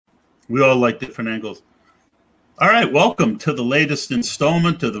We all like different angles. All right, welcome to the latest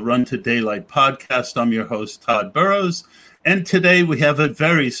installment of the Run to Daylight podcast. I'm your host, Todd Burrows, and today we have a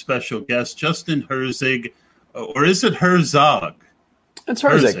very special guest, Justin Herzig, or is it Herzog? It's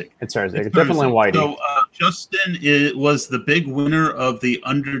Herzig. It's Herzig. It's definitely Whitey. So Justin was the big winner of the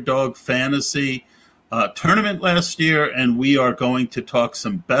Underdog Fantasy tournament last year, and we are going to talk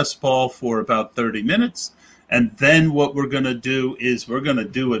some best ball for about 30 minutes. And then what we're going to do is we're going to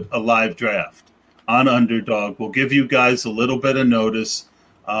do a live draft on Underdog. We'll give you guys a little bit of notice.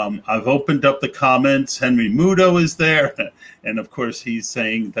 I've opened up the comments. Henry Mudo is there. And, of course, he's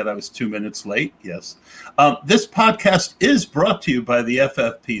saying that I was 2 minutes late. Yes. This podcast is brought to you by the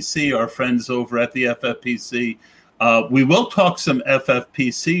FFPC, our friends over at the FFPC. We will talk some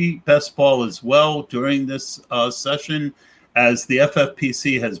FFPC best ball as well during this session, as the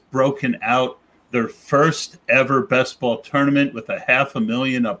FFPC has broken out their first ever best ball tournament with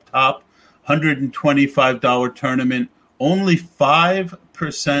 $500,000 up top, $125 tournament, only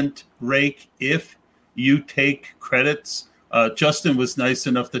 5% rake if you take credits. Justin was nice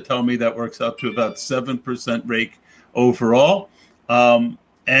enough to tell me that works out to about 7% rake overall.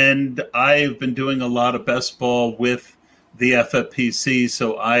 And I've been doing a lot of best ball with the FFPC,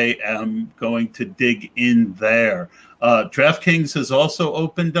 so I am going to dig in there. DraftKings has also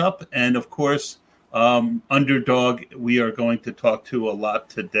opened up, and of course, Underdog, we are going to talk to a lot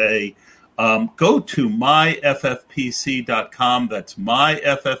today. Go to myffpc.com. That's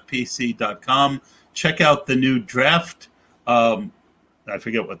myffpc.com. Check out the new draft. I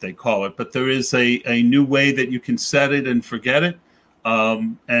forget what they call it, but there is a new way that you can set it and forget it.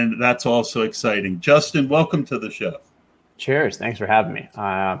 And that's also exciting. Justin, welcome to the show. Cheers. Thanks for having me.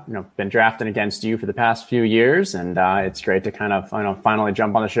 Been drafting against you for the past few years, and it's great to kind of finally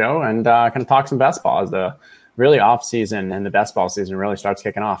jump on the show and kind of talk some best ball as the really off season and the best ball season really starts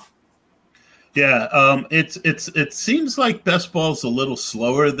kicking off. Yeah, it seems like best ball's a little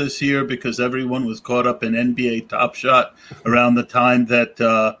slower this year because everyone was caught up in NBA Top Shot around the time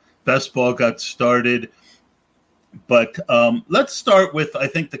that best ball got started. But let's start with, I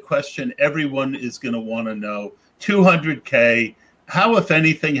think, the question everyone is going to want to know. 200K, how, if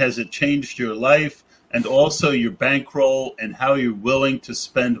anything, has it changed your life and also your bankroll and how you're willing to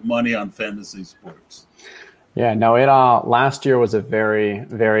spend money on fantasy sports? Yeah, no, last year was a very,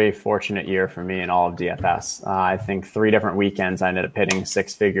 very fortunate year for me in all of DFS. I think 3 different weekends I ended up hitting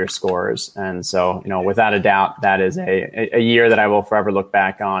 6-figure scores. And so, without a doubt, that is a year that I will forever look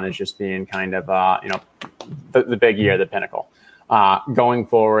back on as just being kind of, the big year, the pinnacle. Going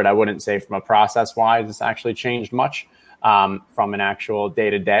forward, I wouldn't say from a process-wise it's actually changed much from an actual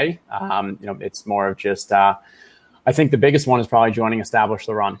day-to-day. It's more of just I think the biggest one is probably joining Establish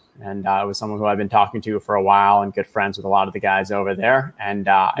the Run. And it was someone who I've been talking to for a while and good friends with a lot of the guys over there. And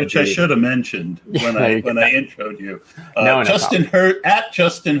which I should have mentioned when I introed you. Justin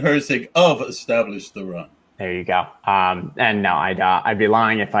Herzig of Establish the Run. There you go. And no, I'd be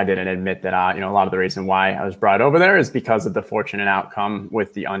lying if I didn't admit that, a lot of the reason why I was brought over there is because of the fortunate outcome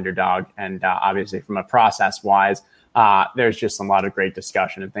with the Underdog. And obviously from a process wise, there's just a lot of great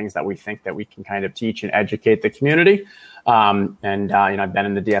discussion and things that we think that we can kind of teach and educate the community. I've been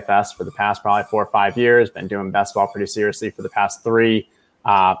in the DFS for the past probably 4 or 5 years, been doing best ball pretty seriously for the past 3.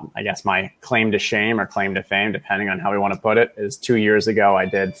 I guess my claim to shame or claim to fame, depending on how we want to put it, is 2 years ago, I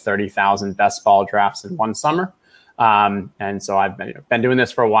did 30,000 best ball drafts in one summer. And so I've been doing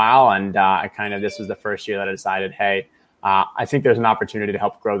this for a while, and this was the first year that I decided, hey, I think there's an opportunity to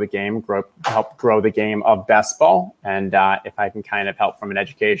help grow the game, help grow the game of best ball. And if I can kind of help from an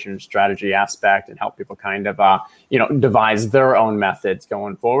education strategy aspect and help people kind of, devise their own methods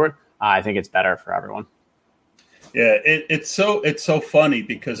going forward, I think it's better for everyone. Yeah, it's so funny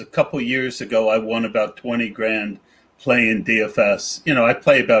because a couple years ago I won about 20 grand playing DFS. I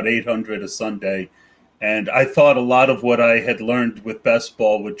play about 800 a Sunday, and I thought a lot of what I had learned with best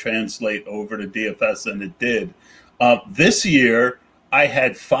ball would translate over to DFS, and it did. This year I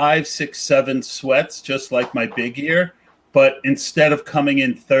had 5, 6, 7 sweats, just like my big year, but instead of coming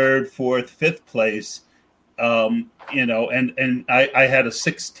in 3rd, 4th, 5th place, and I had a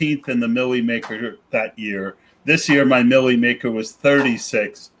 16th in the Millie Maker that year. This year, my Millie Maker was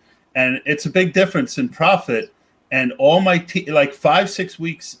 36, and it's a big difference in profit. And all my 5 out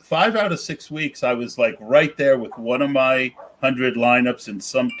of 6 weeks, I was like right there with one of my 100 lineups in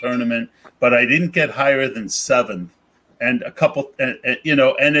some tournament, but I didn't get higher than 7th. And a couple, and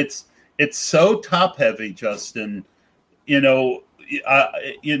it's so top heavy, Justin. People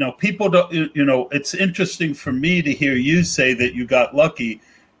don't. It's interesting for me to hear you say that you got lucky.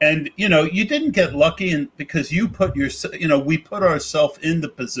 And, you didn't get lucky because you put we put ourselves in the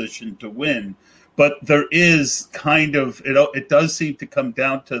position to win. But there is kind of, it does seem to come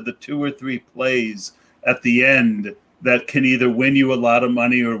down to the 2 or 3 plays at the end that can either win you a lot of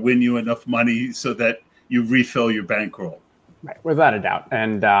money or win you enough money so that you refill your bankroll. Right, without a doubt.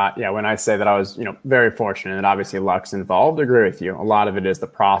 And when I say that I was, very fortunate and obviously luck's involved, I agree with you. A lot of it is the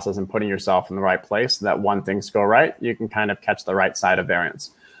process and putting yourself in the right place so that when things go right, you can kind of catch the right side of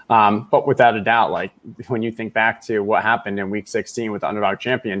variance. But without a doubt, like when you think back to what happened in week 16 with the Underdog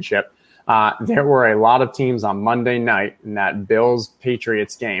Championship, there were a lot of teams on Monday night in that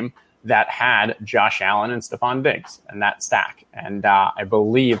Bills-Patriots game that had Josh Allen and Stephon Diggs in that stack. And I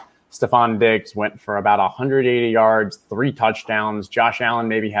believe Stephon Diggs went for about 180 yards, 3 touchdowns. Josh Allen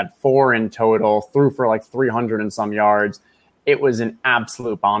maybe had 4 in total, threw for like 300 and some yards. It was an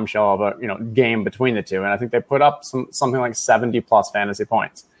absolute bombshell of a game between the two. And I think they put up something like 70-plus fantasy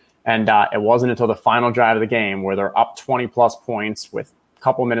points. And it wasn't until the final drive of the game where they're up 20-plus points with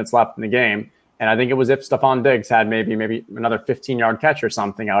couple minutes left in the game. And I think it was if Stephon Diggs had maybe another 15-yard catch or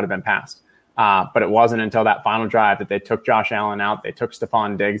something, I would have been passed. But it wasn't until that final drive that they took Josh Allen out. They took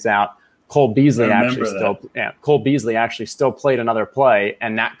Stephon Diggs out. Cole Beasley actually still played another play,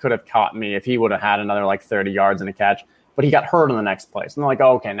 and that could have caught me if he would have had another like 30 yards and a catch. But he got hurt on the next play. So they're like,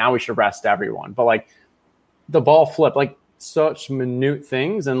 oh, okay, now we should rest everyone. But like the ball flipped, like such minute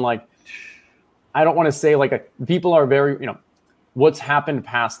things. And like, I don't want to say people are very, what's happened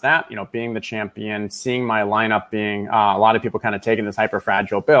past that, being the champion, seeing my lineup being a lot of people kind of taking this hyper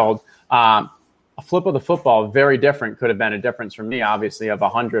fragile build, a flip of the football, very different, could have been a difference for me, obviously, of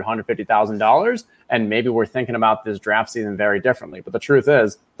 $150,000. And maybe we're thinking about this draft season very differently. But the truth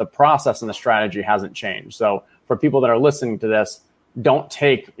is the process and the strategy hasn't changed. So for people that are listening to this, don't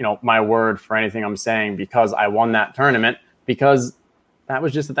take, my word for anything I'm saying because I won that tournament, because that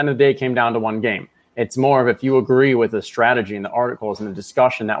was just at the end of the day, it came down to one game. It's more of if you agree with the strategy and the articles and the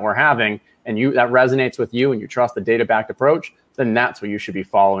discussion that we're having, and that resonates with you and you trust the data-backed approach, then that's what you should be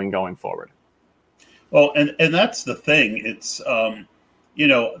following going forward. Well, and that's the thing. It's,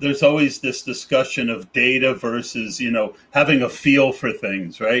 there's always this discussion of data versus, having a feel for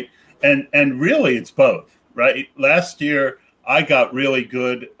things, right? And really it's both, right? Last year, I got really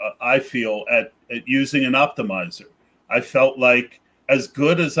good, I feel, at using an optimizer. I felt like as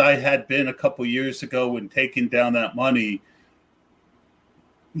good as I had been a couple years ago when taking down that money,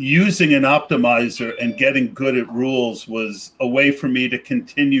 using an optimizer and getting good at rules was a way for me to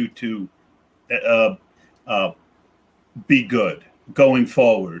continue to be good going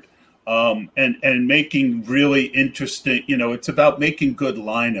forward. And making really interesting, it's about making good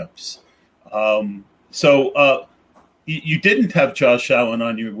lineups. So you didn't have Josh Allen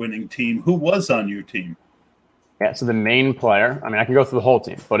on your winning team. Who was on your team? Yeah, so the main player, I can go through the whole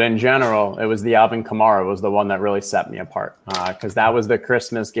team, but in general, it was the Alvin Kamara was the one that really set me apart because that was the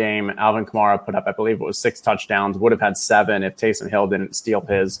Christmas game. Alvin Kamara put up, I believe it was 6 touchdowns, would have had 7 if Taysom Hill didn't steal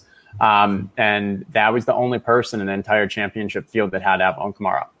his. And that was the only person in the entire championship field that had Alvin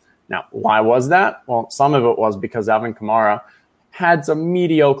Kamara. Now, why was that? Well, some of it was because Alvin Kamara had some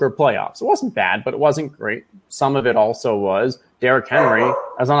mediocre playoffs. It wasn't bad, but it wasn't great. Some of it also was Derrick Henry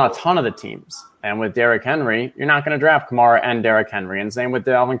was on a ton of the teams. And with Derrick Henry, you're not going to draft Kamara and Derrick Henry. And same with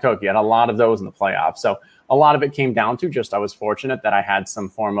Dalvin Cook. You had a lot of those in the playoffs. So a lot of it came down to just I was fortunate that I had some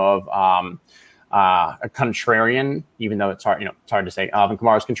form of a contrarian, even though it's hard to say Alvin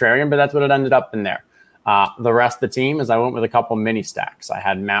Kamara's contrarian, but that's what it ended up in there. The rest of the team is I went with a couple mini stacks. I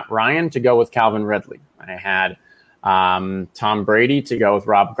had Matt Ryan to go with Calvin Ridley. I had Tom Brady to go with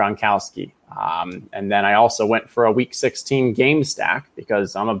Rob Gronkowski. And then I also went for a week 16 game stack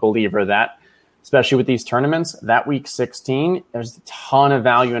because I'm a believer that, especially with these tournaments, that week 16, there's a ton of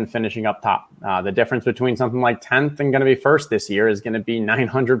value in finishing up top. The difference between something like 10th and going to be first this year is going to be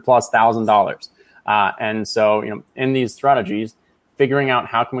 $900,000+. And so, in these strategies, figuring out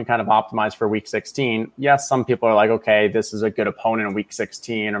how can we kind of optimize for week 16. Yes, some people are like, okay, this is a good opponent in week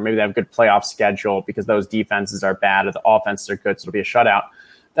 16, or maybe they have a good playoff schedule because those defenses are bad or the offenses are good, so it'll be a shutout.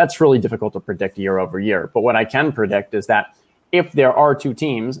 That's really difficult to predict year over year. But what I can predict is that if there are 2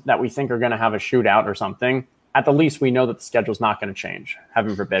 teams that we think are going to have a shootout or something, at the least we know that the schedule's not going to change,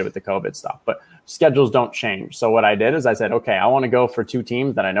 heaven forbid with the COVID stuff. But schedules don't change. So what I did is I said, okay, I want to go for 2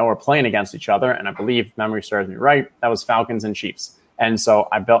 teams that I know are playing against each other. And I believe memory serves me right. That was Falcons and Chiefs. And so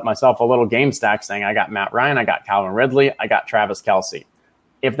I built myself a little game stack saying I got Matt Ryan, I got Calvin Ridley, I got Travis Kelce.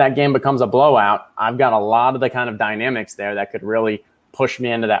 If that game becomes a blowout, I've got a lot of the kind of dynamics there that could really push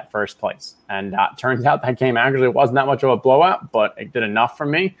me into that first place. And turns out that game actually wasn't that much of a blowout, but it did enough for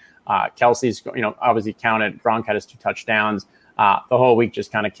me. Kelsey's, obviously counted. Gronk had his 2 touchdowns. The whole week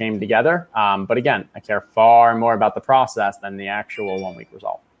just kind of came together. But again, I care far more about the process than the actual 1 week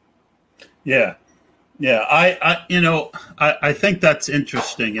result. Yeah. Yeah. I think that's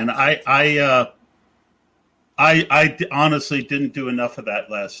interesting. And I honestly didn't do enough of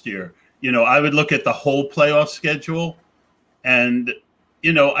that last year. I would look at the whole playoff schedule and,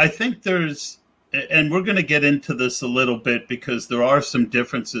 I think and we're going to get into this a little bit because there are some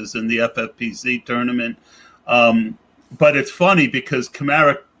differences in the FFPC tournament. But it's funny because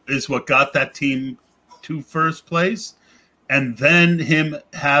Kamara is what got that team to first place. And then him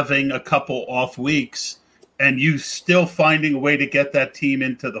having a couple off weeks and you still finding a way to get that team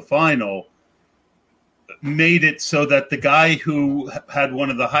into the final made it so that the guy who had one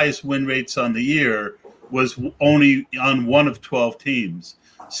of the highest win rates on the year was only on one of 12 teams.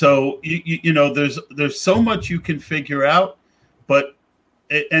 So, there's so much you can figure out,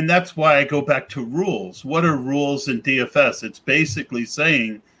 and that's why I go back to rules. What are rules in DFS? It's basically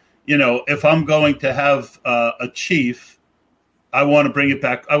saying, if I'm going to have a Chief, I want to bring it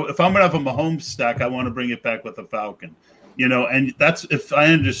back. If I'm going to have a Mahomes stack, I want to bring it back with a Falcon. And that's, if I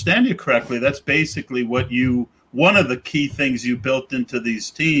understand you correctly, that's basically one of the key things you built into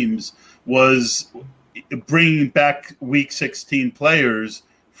these teams was bringing back week 16 players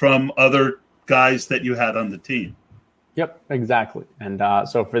from other guys that you had on the team. Yep, exactly. And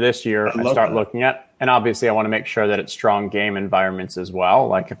so for this year, I start looking at, and obviously I want to make sure that it's strong game environments as well.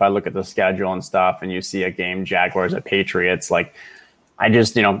 Like if I look at the schedule and stuff and you see a game Jaguars at Patriots, like I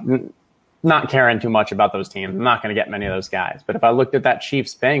just, not caring too much about those teams. I'm not going to get many of those guys. But if I looked at that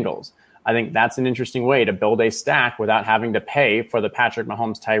Chiefs Bengals, I think that's an interesting way to build a stack without having to pay for the Patrick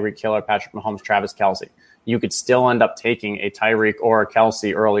Mahomes, Tyreek Hill, or Patrick Mahomes, Travis Kelce. You could still end up taking a Tyreek or a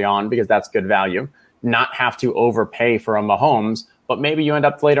Kelce early on because that's good value. Not have to overpay for a Mahomes, but maybe you end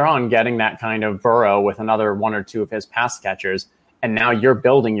up later on getting that kind of Burrow with another one or two of his pass catchers. And now you're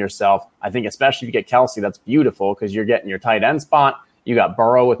building yourself. I think especially if you get Kelce, that's beautiful because you're getting your tight end spot. You got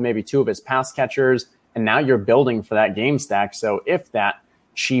Burrow with maybe two of his pass catchers. And now you're building for that game stack. So if that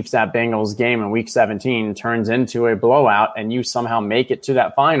Chiefs at Bengals game in week 17 turns into a blowout and you somehow make it to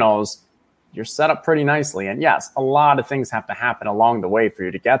that finals, you're set up pretty nicely. And yes, a lot of things have to happen along the way for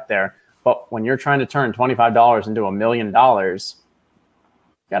you to get there. But when you're trying to turn $25 into $1 million, you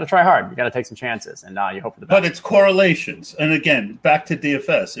got to try hard. You got to take some chances, and you hope for the best. But it's correlations, and again, back to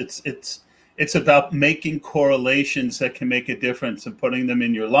DFS. It's about making correlations that can make a difference and putting them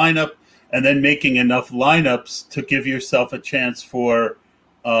in your lineup, and then making enough lineups to give yourself a chance for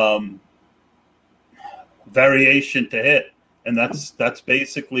variation to hit. And that's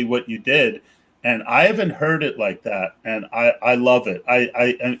basically what you did. And I haven't heard it like that, and I love it.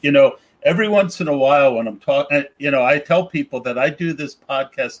 I every once in a while when I'm talking, I tell people that I do this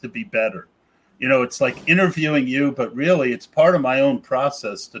podcast to be better. It's like interviewing you, but really it's part of my own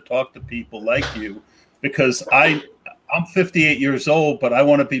process to talk to people like you because I'm 58 years old, but I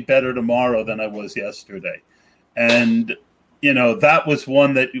want to be better tomorrow than I was yesterday. And, that was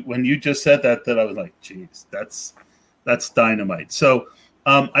one that when you just said that I was like, geez, that's dynamite. So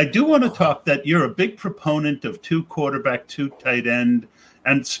I do want to talk that you're a big proponent of 2 quarterback, 2 tight end,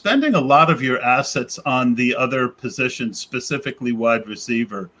 and spending a lot of your assets on the other positions, specifically wide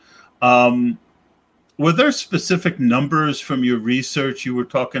receiver. Were there specific numbers from your research? You were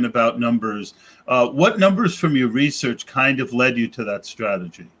talking about numbers. What numbers from your research kind of led you to that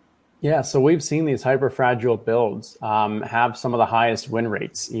strategy? Yeah, so we've seen these hyper-fragile builds have some of the highest win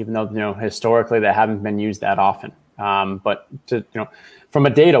rates, even though, historically they haven't been used that often. But from a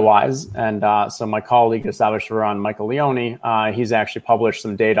data-wise, and so my colleague established around Michael Leone, he's actually published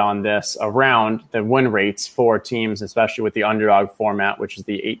some data on this around the win rates for teams, especially with the underdog format, which is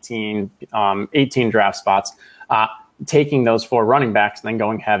the 18 draft spots, taking those 4 running backs and then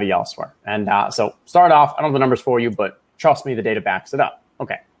going heavy elsewhere. And so start off, I don't have the numbers for you, but trust me, the data backs it up.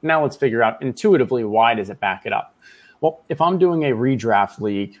 Okay, now let's figure out intuitively, why does it back it up? Well, if I'm doing a redraft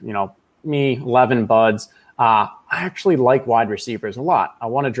league, me, 11 buds, I actually like wide receivers a lot. I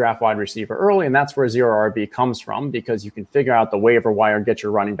want to draft wide receiver early, and that's where zero RB comes from because you can figure out the waiver wire and get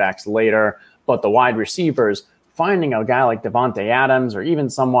your running backs later. But the wide receivers, finding a guy like Devontae Adams or even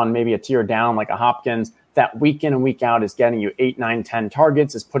someone maybe a tier down like a Hopkins that week in and week out is getting you 8, 9, 10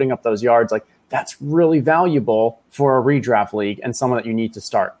 targets, is putting up those yards, like that's really valuable for a redraft league and someone that you need to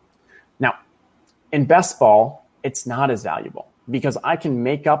start. Now, in best ball, it's not as valuable, because I can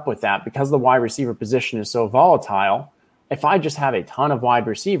make up with that because the wide receiver position is so volatile. If I just have a ton of wide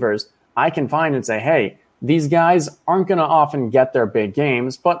receivers, I can find and say, hey, these guys aren't going to often get their big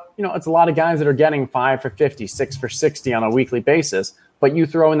games, but it's a lot of guys that are getting 5 for 50, 6 for 60 on a weekly basis. But you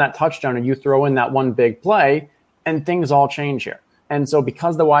throw in that touchdown or you throw in that one big play, And things all change here. And so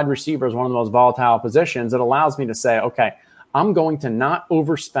because the wide receiver is one of the most volatile positions, it allows me to say, okay, I'm going to not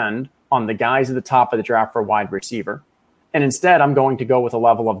overspend on the guys at the top of the draft for wide receiver. And instead, I'm going to go with a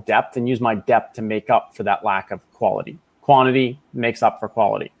level of depth and use my depth to make up for that lack of quality. Quantity makes up for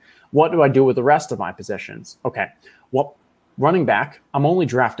quality. What do I do with the rest of my positions? Okay, well, running back, I'm only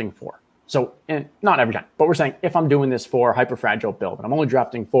drafting 4. So, and not every time, but we're saying if I'm doing this for hyperfragile build and I'm only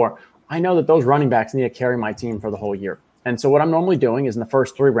drafting 4, I know that those running backs need to carry my team for the whole year. And so what I'm normally doing is in the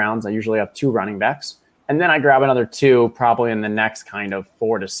first 3 rounds, I usually have 2 running backs. And then I grab another 2 probably in the next kind of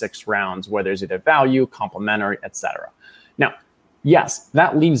 4 to 6 rounds where there's either value, complementary, etc. Now, yes,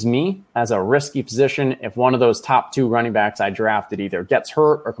 that leaves me as a risky position if one of those top 2 running backs I drafted either gets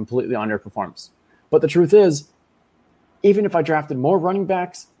hurt or completely underperforms. But the truth is, even if I drafted more running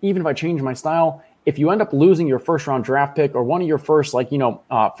backs, even if I change my style, if you end up losing your first round draft pick or one of your first,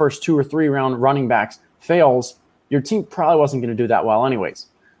 first 2 or 3 round running backs fails, your team probably wasn't going to do that well anyways.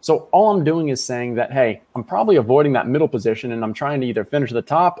 So all I'm doing is saying that, hey, I'm probably avoiding that middle position and I'm trying to either finish at the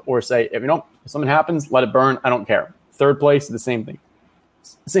top or say, if something happens, let it burn. I don't care. Third place, the same thing.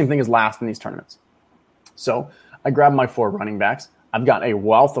 The same thing as last in these tournaments. So I grab my 4 running backs. I've got a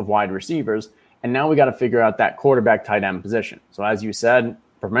wealth of wide receivers. And now we got to figure out that quarterback tight end position. So as you said,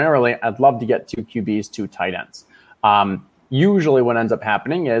 primarily, I'd love to get 2 QBs, 2 tight ends. Usually what ends up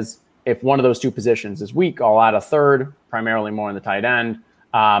happening is if one of those 2 positions is weak, I'll add a third, primarily more in the tight end.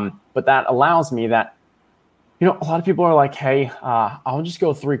 But that allows me that, a lot of people are like, hey, I'll just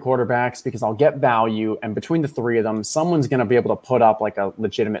go 3 quarterbacks because I'll get value. And between the 3 of them, someone's going to be able to put up like a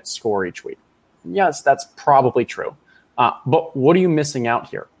legitimate score each week. Yes, that's probably true. But what are you missing out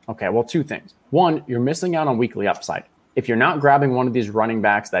here? Okay, well, 2 things. 1, you're missing out on weekly upside. If you're not grabbing one of these running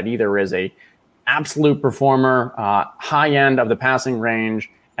backs that either is a absolute performer, high end of the passing range,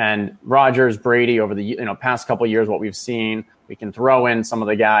 and Rodgers, Brady over the past couple of years, what we've seen, we can throw in some of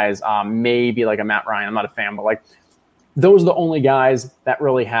the guys, maybe like a Matt Ryan. I'm not a fan, but like those are the only guys that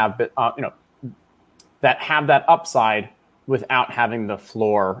really have, that have that upside without having the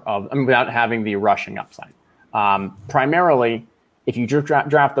floor without having the rushing upside. Primarily, if you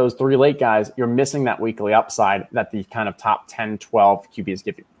draft those 3 late guys, you're missing that weekly upside that the kind of top 10, 12 QBs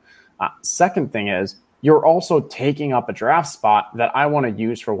give you. Second thing is you're also taking up a draft spot that I want to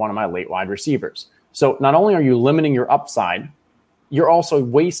use for one of my late wide receivers. So not only are you limiting your upside, you're also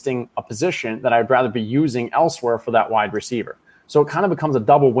wasting a position that I'd rather be using elsewhere for that wide receiver. So it kind of becomes a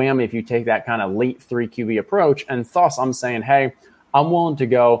double whammy if you take that kind of late 3 QB approach. And thus I'm saying, hey, I'm willing to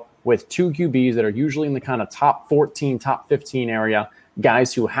go with 2 QBs that are usually in the kind of top 14, top 15 area,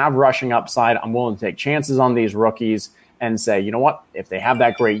 guys who have rushing upside. I'm willing to take chances on these rookies and say, you know what, if they have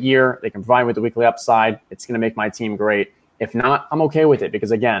that great year, they can provide with the weekly upside, it's going to make my team great. If not, I'm okay with it because,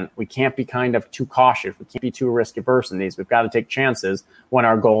 again, we can't be kind of too cautious. We can't be too risk-averse in these. We've got to take chances when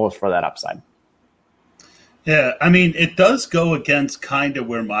our goal is for that upside. Yeah, I mean, it does go against kind of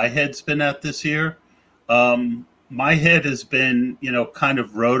where my head's been at this year. My head has been, kind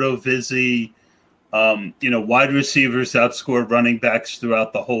of roto-vizzy, wide receivers outscore running backs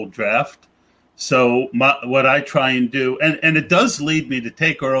throughout the whole draft. So what I try and do, and it does lead me to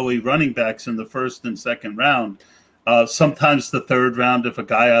take early running backs in the first and second round, sometimes the third round if a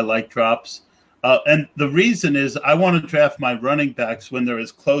guy I like drops. And the reason is I want to draft my running backs when they're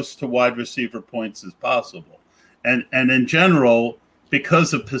as close to wide receiver points as possible. And in general,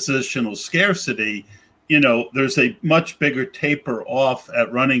 because of positional scarcity, there's a much bigger taper off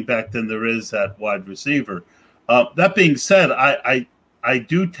at running back than there is at wide receiver. That being said, I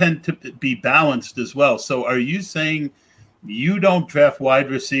do tend to be balanced as well. So are you saying you don't draft wide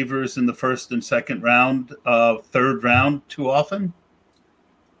receivers in the first and second round, third round too often?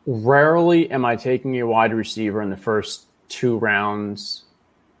 Rarely am I taking a wide receiver in the first 2 rounds,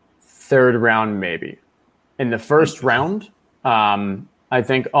 third round maybe. In the first round, I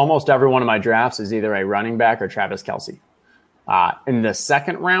think almost every one of my drafts is either a running back or Travis Kelce. In the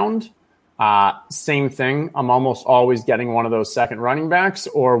second round, same thing. I'm almost always getting one of those second running backs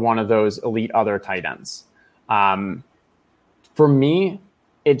or one of those elite other tight ends. For me,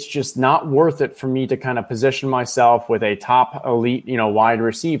 it's just not worth it for me to kind of position myself with a top elite, wide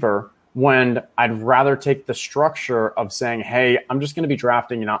receiver when I'd rather take the structure of saying, hey, I'm just going to be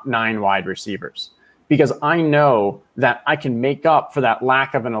drafting 9 wide receivers. Because I know that I can make up for that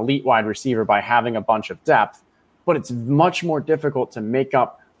lack of an elite wide receiver by having a bunch of depth, but it's much more difficult to make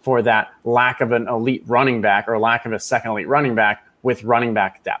up for that lack of an elite running back or lack of a second elite running back with running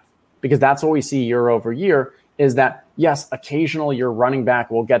back depth. Because that's what we see year over year is that, yes, occasionally your running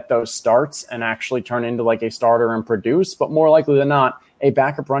back will get those starts and actually turn into like a starter and produce, but more likely than not, a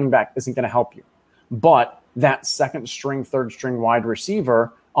backup running back isn't going to help you. But that second string, third string wide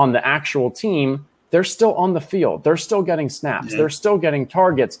receiver on the actual team, they're still on the field. They're still getting snaps. Yeah. They're still getting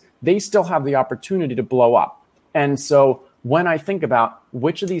targets. They still have the opportunity to blow up. And so when I think about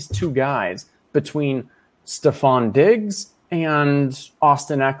which of these two guys between Stephon Diggs and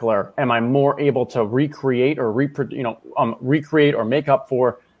Austin Eckler am I more able to recreate or make up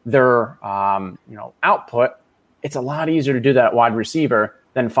for their output, it's a lot easier to do that at wide receiver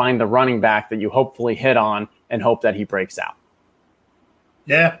than find the running back that you hopefully hit on and hope that he breaks out.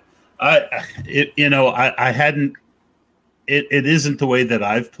 Yeah. It isn't the way that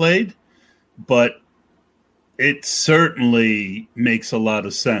I've played, but it certainly makes a lot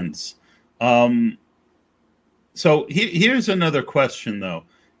of sense. So here's another question, though.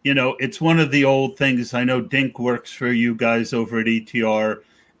 It's one of the old things. I know Dink works for you guys over at ETR,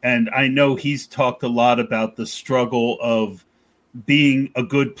 and I know he's talked a lot about the struggle of being a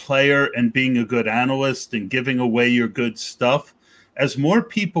good player and being a good analyst and giving away your good stuff. As more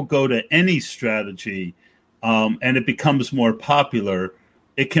people go to any strategy and it becomes more popular,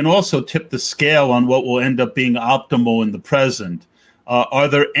 it can also tip the scale on what will end up being optimal in the present. Are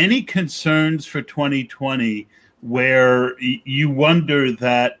there any concerns for 2020 where you wonder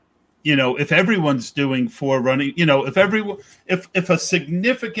that, if everyone's doing four running, if a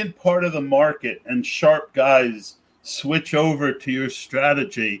significant part of the market and sharp guys switch over to your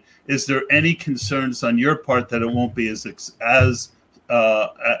strategy, is there any concerns on your part that it won't be as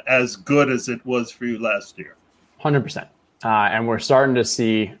good as it was for you last year? 100%. And we're starting to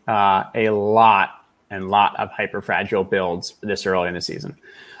see a lot of hyper-fragile builds this early in the season.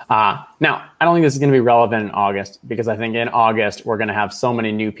 Now, I don't think this is going to be relevant in August because I think in August, we're going to have so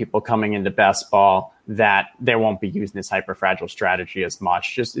many new people coming into best ball that they won't be using this hyper-fragile strategy as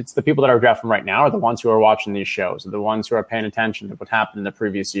much. It's the people that are drafting right now are the ones who are watching these shows, are the ones who are paying attention to what happened in the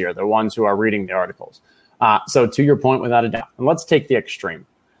previous year, the ones who are reading the articles. So to your point, without a doubt, and let's take the extreme.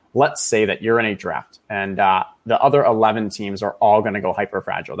 Let's say that you're in a draft and the other 11 teams are all going to go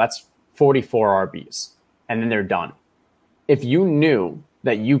hyper-fragile. That's 44 RBs, and then they're done. If you knew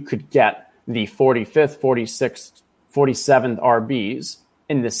that you could get the 45th, 46th, 47th RBs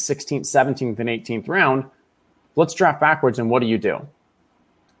in the 16th, 17th, and 18th round, let's draft backwards, and what do?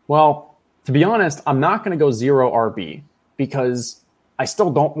 Well, to be honest, I'm not going to go 0 RB because I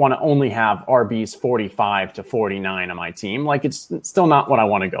still don't want to only have RBs 45 to 49 on my team. Like, it's still not what I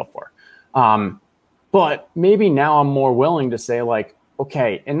want to go for. But maybe now I'm more willing to say, like,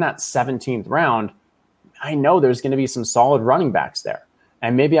 okay, in that 17th round, I know there's going to be some solid running backs there.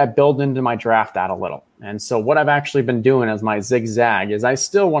 And maybe I build into my draft that a little. And so what I've actually been doing as my zigzag is I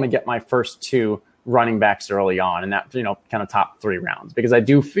still want to get my first 2 running backs early on in that, kind of top 3 rounds, because I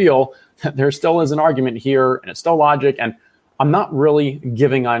do feel that there still is an argument here and it's still logic. And I'm not really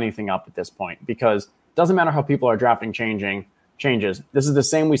giving anything up at this point because it doesn't matter how people are drafting changes. This is the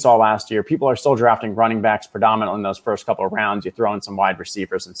same we saw last year. People are still drafting running backs predominantly in those first couple of rounds. You throw in some wide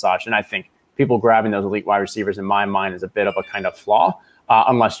receivers and such. And I think people grabbing those elite wide receivers in my mind is a bit of a kind of flaw.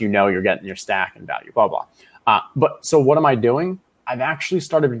 Unless you're getting your stack and value, blah, blah. But so what am I doing? I've actually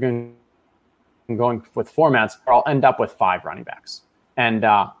started going with formats where I'll end up with 5 running backs. And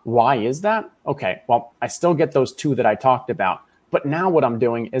why is that? Okay, well, I still get those 2 that I talked about. But now what I'm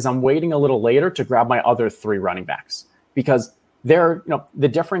doing is I'm waiting a little later to grab my other 3 running backs because the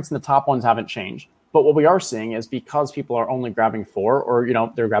difference in the top ones haven't changed. But what we are seeing is because people are only grabbing 4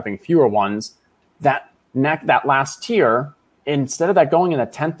 or, they're grabbing fewer ones, that last tier, instead of that going in the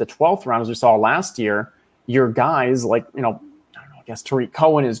 10th to 12th round, as we saw last year, your guys like, I guess Tariq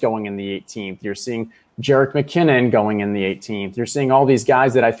Cohen is going in the 18th. You're seeing Jerick McKinnon going in the 18th. You're seeing all these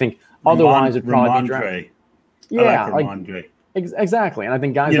guys that I think otherwise would probably be drafted. Yeah, like exactly. And I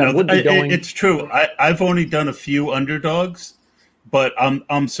think guys that would be going. It's true. I've only done a few underdogs, but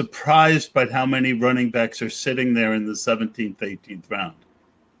I'm surprised by how many running backs are sitting there in the 17th, 18th round.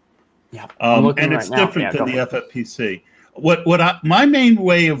 Yeah, and it's different than the FFPC. My main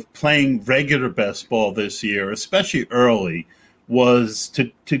way of playing regular best ball this year, especially early, was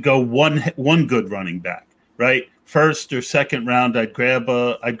to go one good running back, right? First or second round, I'd grab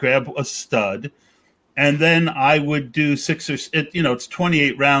a stud, and then I would do it's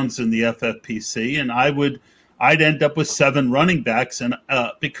 28 rounds in the FFPC, and I'd end up with 7 running backs, and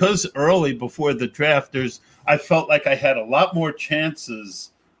because early before the draft, I felt like I had a lot more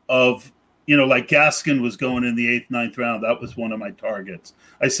chances of. Like Gaskin was going in the 8th, 9th round. That was one of my targets.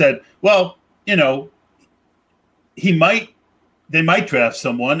 I said, well, they might draft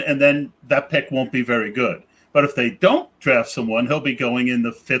someone and then that pick won't be very good. But if they don't draft someone, he'll be going in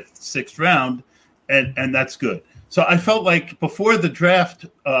the 5th, 6th round and that's good. So I felt like before the draft,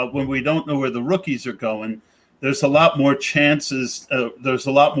 when we don't know where the rookies are going, there's a lot more chances. There's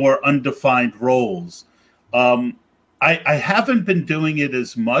a lot more undefined roles. I haven't been doing it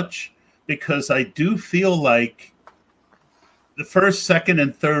as much because I do feel like the first, second,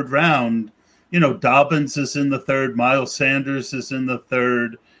 and third round, Dobbins is in the third, Miles Sanders is in the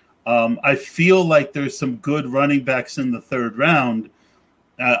third. I feel like there's some good running backs in the third round.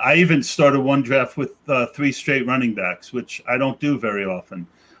 I even started one draft with 3 straight running backs, which I don't do very often.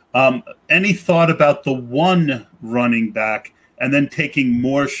 Any thought about the one running back and then taking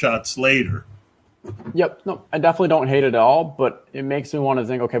more shots later? Yep. No, I definitely don't hate it at all, but it makes me want to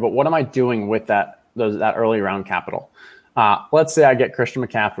think, okay, but what am I doing with that early round capital? Let's say I get Christian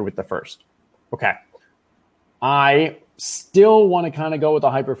McCaffrey with the first. Okay. I still want to kind of go with a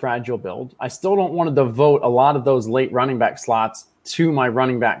hyper-fragile build. I still don't want to devote a lot of those late running back slots to my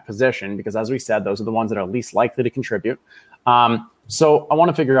running back position because, as we said, those are the ones that are least likely to contribute. So I want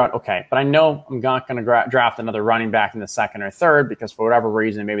to figure out, okay, but I know I'm not going to draft another running back in the second or third because for whatever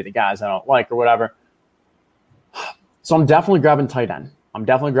reason, maybe the guys I don't like or whatever. So I'm definitely grabbing tight end. I'm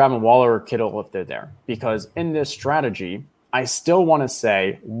definitely grabbing Waller or Kittle if they're there because in this strategy, I still want to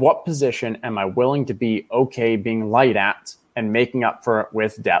say what position am I willing to be okay being light at and making up for it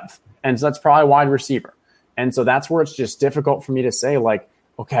with depth. And so that's probably wide receiver. And so that's where it's just difficult for me to say like,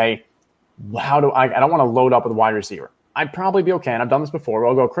 okay, how do I don't want to load up with a wide receiver. I'd probably be okay. And I've done this before.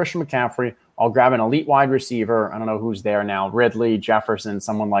 I'll go Christian McCaffrey. I'll grab an elite wide receiver. I don't know who's there now. Ridley, Jefferson,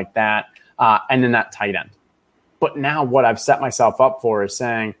 someone like that. And then that tight end. But now what I've set myself up for is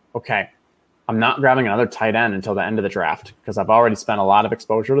saying, okay, I'm not grabbing another tight end until the end of the draft because I've already spent a lot of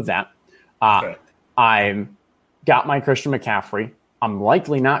exposure to that. I've got my Christian McCaffrey. I'm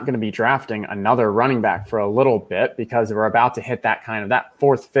likely not going to be drafting another running back for a little bit because we're about to hit that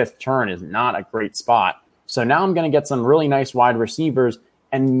fourth, fifth turn is not a great spot. So now I'm going to get some really nice wide receivers.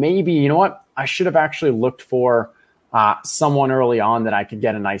 And maybe, you know what? I should have actually looked for someone early on that I could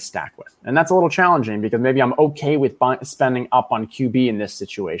get a nice stack with. And that's a little challenging because maybe I'm okay with spending up on QB in this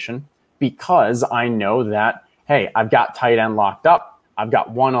situation because I know that, hey, I've got tight end locked up. I've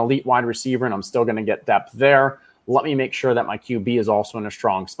got one elite wide receiver and I'm still going to get depth there. Let me make sure that my QB is also in a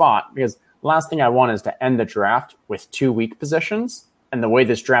strong spot because the last thing I want is to end the draft with 2 weak positions. And the way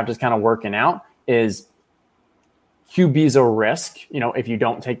this draft is kind of working out is QB's a risk, if you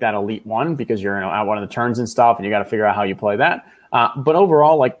don't take that elite one because you're at one of the turns and stuff and you got to figure out how you play that. But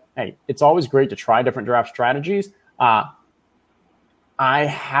overall, hey, it's always great to try different draft strategies. I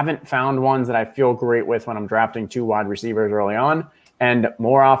haven't found ones that I feel great with when I'm drafting 2 wide receivers early on. And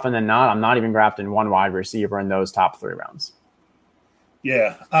more often than not, I'm not even drafting 1 wide receiver in those top 3 rounds.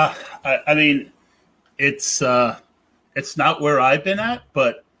 Yeah. I mean, it's not where I've been at,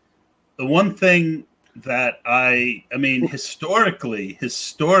 but the one thing that I mean, historically,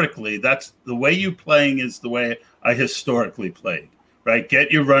 that's the way you playing is the way I historically played, right?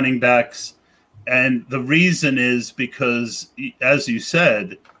 Get your running backs. And the reason is because, as you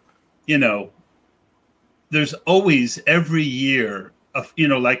said, there's always every year,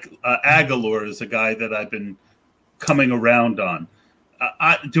 Aguilar is a guy that I've been coming around on.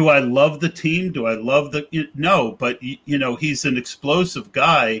 Do I love the team? Do I love no, but he's an explosive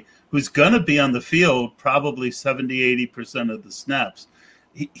guy who's going to be on the field probably 70-80% of the snaps.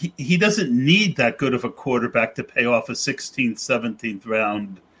 He doesn't need that good of a quarterback to pay off a 16th, 17th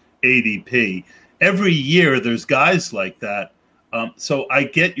round ADP. Every year there's guys like that. So I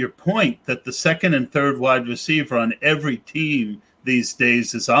get your point that the second and third wide receiver on every team these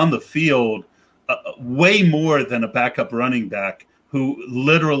days is on the field way more than a backup running back who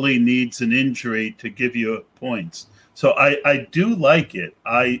literally needs an injury to give you points. So I do like it.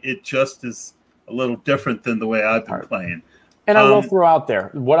 It just is a little different than the way I've been playing. And I will throw out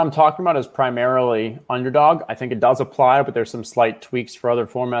there, what I'm talking about is primarily underdog. I think it does apply, but there's some slight tweaks for other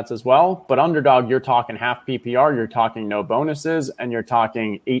formats as well. But underdog, you're talking half PPR, you're talking no bonuses, and you're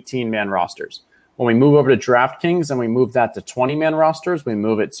talking 18-man rosters. When we move over to DraftKings and we move that to 20-man rosters, we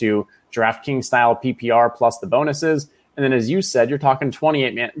move it to DraftKings style PPR plus the bonuses. And then as you said, you're talking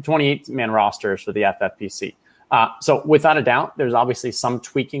 28-man rosters for the FFPC. So without a doubt, there's obviously some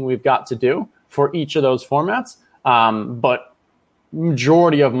tweaking we've got to do for each of those formats. But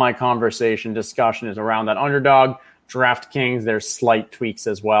majority of my discussion is around that underdog. DraftKings, there's slight tweaks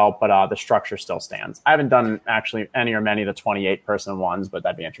as well, but the structure still stands. I haven't done actually any or many of the 28-person ones, but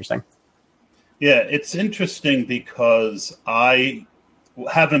that'd be interesting. Yeah, it's interesting because I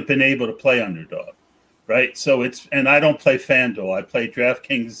haven't been able to play underdog, right? So and I don't play FanDuel. I play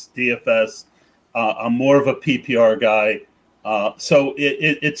DraftKings DFS. I'm more of a PPR guy. So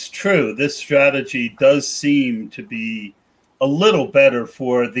it's true. This strategy does seem to be a little better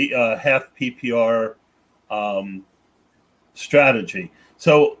for the half PPR strategy.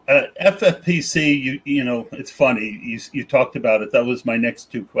 So FFPC, you know, it's funny. You talked about it. That was my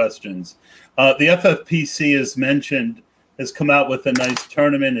next two questions. The FFPC, as mentioned, has come out with a nice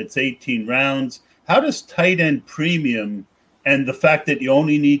tournament. It's 18 rounds. How does tight end premium and the fact that you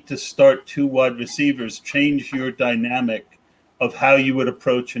only need to start 2 wide receivers change your dynamic of how you would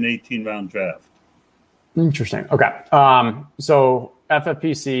approach an 18-round draft? Interesting. Okay. So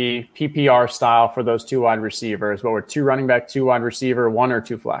FFPC, PPR style for those 2 wide receivers. What were 2 running back, 2 wide receiver, 1 or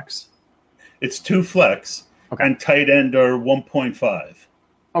 2 flex? It's 2 flex, okay. And tight end are 1.5.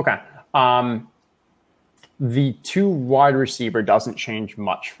 Okay. The 2 wide receiver doesn't change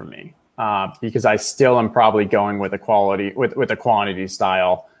much for me because I still am probably going with a quantity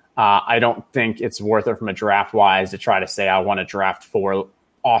style. I don't think it's worth it from a draft wise to try to say I want to draft 4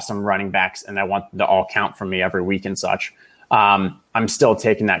 awesome running backs and I want them to all count for me every week and such. I'm still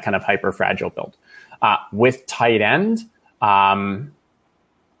taking that kind of hyper fragile build. With tight end, I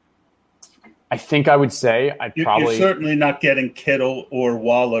think I would say You're certainly not getting Kittle or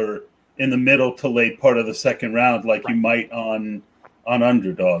Waller in the middle to late part of the second round like you might on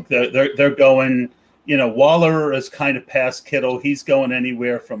Underdog. They're going, you know, Waller is kind of past Kittle. He's going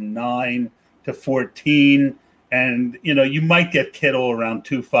anywhere from 9 to 14. And, you know, you might get Kittle around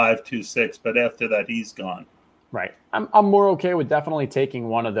 2.5, 2.6, but after that, he's gone. Right. I'm more okay with definitely taking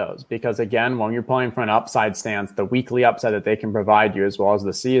one of those because, again, when you're playing for an upside stance, the weekly upside that they can provide you as well as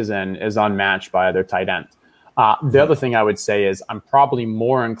the season is unmatched by other tight ends. The other thing I would say is I'm probably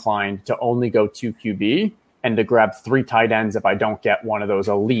more inclined to only go 2 QB and to grab 3 tight ends if I don't get one of those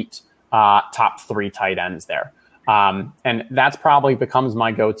elite top 3 tight ends there. And that's probably becomes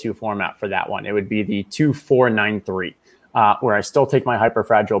my go-to format for that one. It would be the 2-4-9-3, where I still take my hyper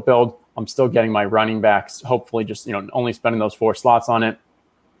fragile build. I'm still getting my running backs, hopefully just, you know, only spending those 4 slots on it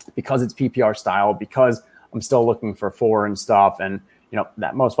because it's PPR style, because I'm still looking for 4 and stuff. And, you know,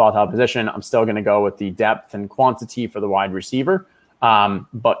 that most volatile position, I'm still going to go with the depth and quantity for the wide receiver.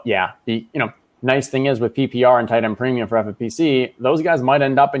 But yeah, the, you know, nice thing is with PPR and tight end premium for FFPC, those guys might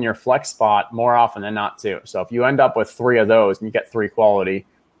end up in your flex spot more often than not too. So if you end up with 3 of those and you get 3 quality,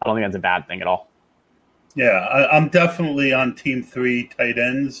 I don't think that's a bad thing at all. Yeah, I'm definitely on team 3 tight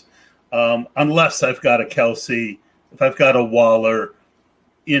ends. Unless I've got a Kelsey, if I've got a Waller,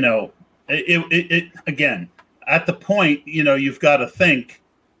 you know, it again, at the point, you know, you've got to think,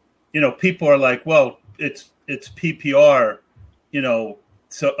 you know, people are like, well, it's PPR, you know,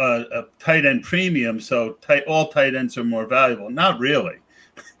 so a tight end premium, so all tight ends are more valuable. Not really.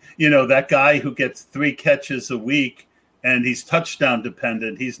 You know, that guy who gets 3 catches a week and he's touchdown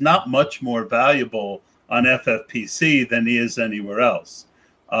dependent, he's not much more valuable on FFPC than he is anywhere else.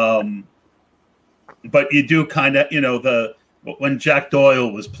 But you do kind of, you know, when Jack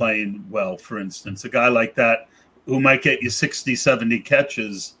Doyle was playing well, for instance, a guy like that who might get you 60, 70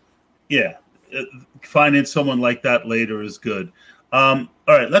 catches. Yeah. Finding someone like that later is good. All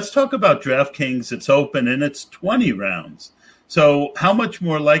right, let's talk about DraftKings. It's open and it's 20 rounds. So how much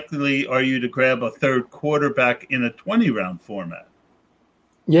more likely are you to grab a third quarterback in a 20-round format?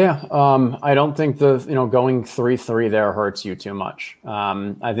 Yeah, I don't think going 3-3 there hurts you too much.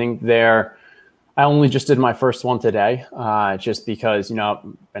 I think I only just did my first one today, just because, you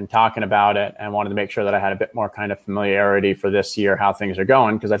know, been talking about it and wanted to make sure that I had a bit more kind of familiarity for this year, how things are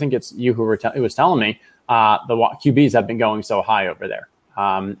going. Because I think it's you who was telling me the QBs have been going so high over there.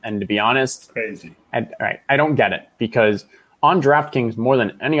 And to be honest, crazy. I don't get it because on DraftKings, more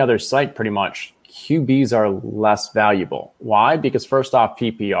than any other site, pretty much, QBs are less valuable. Why? Because first off,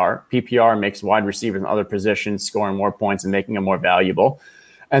 PPR makes wide receivers in other positions scoring more points and making them more valuable.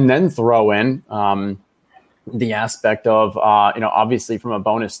 And then throw in the aspect of, obviously from a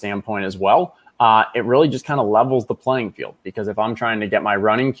bonus standpoint as well, it really just kind of levels the playing field. Because if I'm trying to get my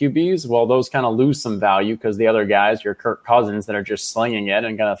running QBs, well, those kind of lose some value because the other guys, your Kirk Cousins that are just slinging it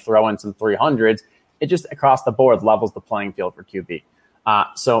and going to throw in some 300s, it just across the board levels the playing field for QB.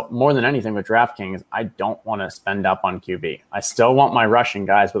 So more than anything with DraftKings, I don't want to spend up on QB. I still want my rushing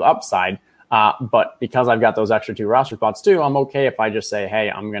guys with upside. But because I've got those extra 2 roster spots too, I'm okay if I just say,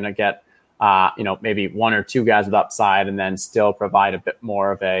 hey, I'm going to get, maybe 1 or 2 guys with upside and then still provide a bit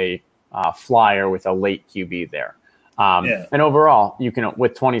more of a flyer with a late QB there. And overall, you can,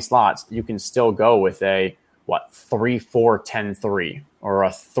 with 20 slots, you can still go with a 3-4-10-3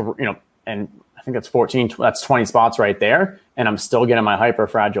 or and I think that's 14. That's 20 spots right there. And I'm still getting my hyper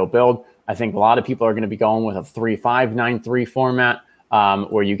fragile build. I think a lot of people are going to be going with a 3-5-9-3 format.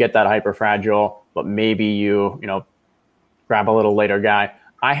 Where you get that hyper fragile, but maybe you grab a little later guy.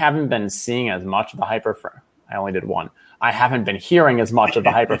 I haven't been seeing as much of the I only did one. I haven't been hearing as much of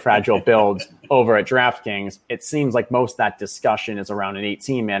the hyper-fragile builds over at DraftKings. It seems like most of that discussion is around an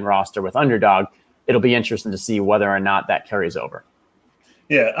 18-man roster with underdog. It'll be interesting to see whether or not that carries over.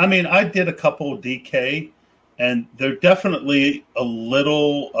 Yeah, I mean, I did a couple DK, and they're definitely a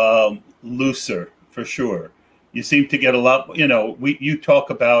little looser for sure. You seem to get a lot, you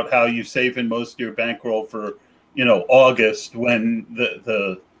talk about how you're saving most of your bankroll for, August when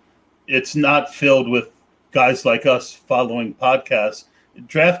the it's not filled with guys like us following podcasts.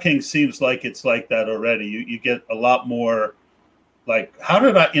 DraftKings seems like it's like that already. You get a lot more like, how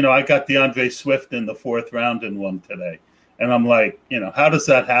did I got DeAndre Swift in the 4th round in one today. And I'm like, how does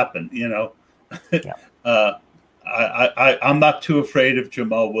that happen? Yeah. I'm not too afraid of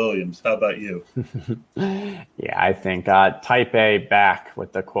Jamal Williams. How about you? Yeah, I think type A back,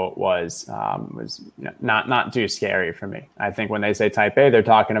 what the quote was not too scary for me. I think when they say type A, they're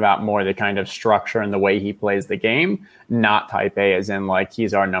talking about more the kind of structure and the way he plays the game, not type A as in like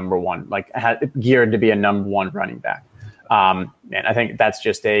he's our number one, like geared to be a number one running back. And I think that's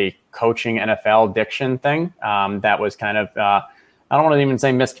just a coaching NFL diction thing that was kind of I don't want to even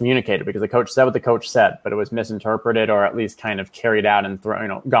say miscommunicated because the coach said what the coach said, but it was misinterpreted or at least kind of carried out and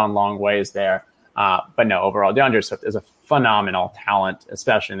gone long ways there. But no, overall, DeAndre Swift is a phenomenal talent,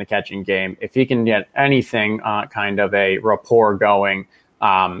 especially in the catching game. If he can get anything kind of a rapport going,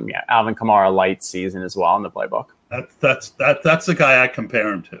 Alvin Kamara light season as well in the playbook. That's the guy I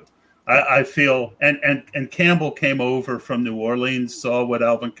compare him to. I feel and Campbell came over from New Orleans, saw what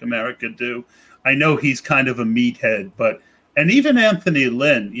Alvin Kamara could do. I know he's kind of a meathead, and even Anthony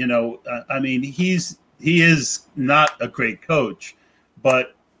Lynn, I mean, he is not a great coach,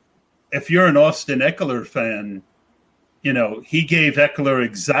 but if you're an Austin Eckler fan, he gave Eckler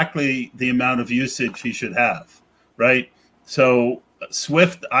exactly the amount of usage he should have, right? So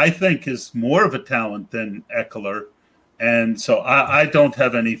Swift, I think, is more of a talent than Eckler. And so I don't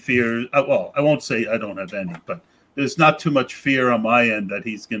have any fear. Well, I won't say I don't have any, but there's not too much fear on my end that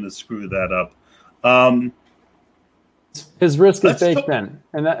he's going to screw that up. His risk is baked in.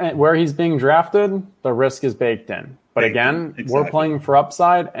 And where he's being drafted, the risk is baked in. But again, we're playing for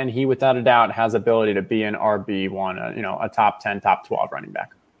upside, and he, without a doubt, has ability to be an RB1, a top 10, top 12 running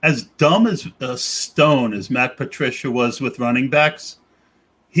back. As dumb as a stone as Matt Patricia was with running backs,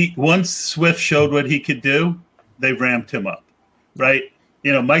 once Swift showed what he could do, they ramped him up, right?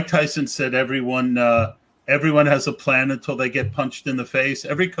 Mike Tyson said everyone has a plan until they get punched in the face.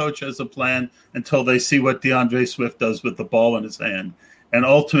 Every coach has a plan until they see what DeAndre Swift does with the ball in his hand. And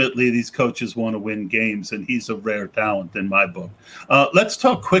ultimately, these coaches want to win games, and he's a rare talent in my book. Let's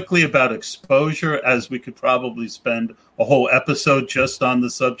talk quickly about exposure, as we could probably spend a whole episode just on the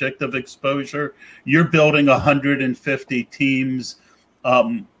subject of exposure. You're building 150 teams.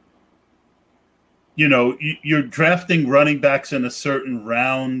 You're drafting running backs in a certain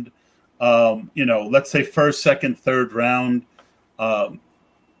round. Let's say 1st, 2nd, 3rd round.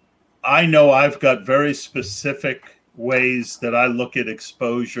 I know I've got very specific ways that I look at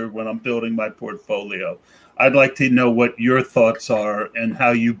exposure when I'm building my portfolio. I'd like to know what your thoughts are and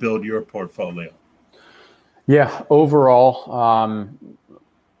how you build your portfolio. Yeah, overall,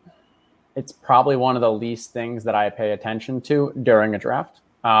 it's probably one of the least things that I pay attention to during a draft.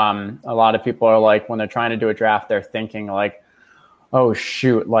 A lot of people are like, when they're trying to do a draft, they're thinking like, oh,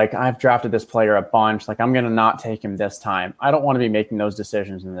 shoot, like I've drafted this player a bunch. Like I'm going to not take him this time. I don't want to be making those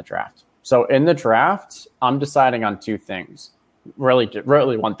decisions in the draft. So in the draft, I'm deciding on 2 things, really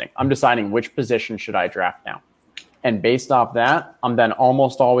one thing. I'm deciding which position should I draft now. And based off that, I'm then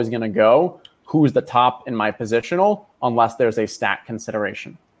almost always going to go who's the top in my positional unless there's a stat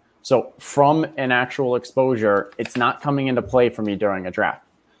consideration. So from an actual exposure, it's not coming into play for me during a draft.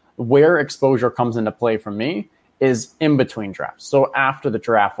 Where exposure comes into play for me is in between drafts. So after the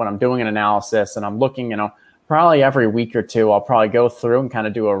draft, when I'm doing an analysis and I'm looking, probably every week or two, I'll probably go through and kind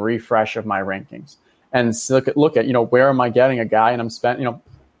of do a refresh of my rankings and look at, where am I getting a guy? And I'm spent,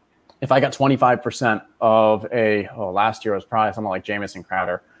 if I got 25% of last year was probably someone like Jamison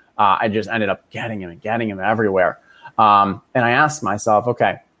Crowder. I just ended up getting him everywhere. And I asked myself,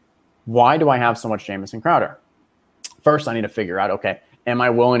 okay, why do I have so much Jamison Crowder? First, I need to figure out, okay, am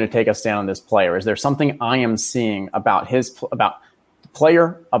I willing to take a stand on this player? Is there something I am seeing about the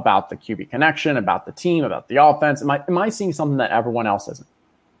player, about the QB connection, about the team, about the offense? Am I seeing something that everyone else isn't?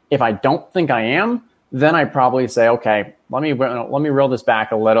 If I don't think I am, then I probably say, okay, let me reel this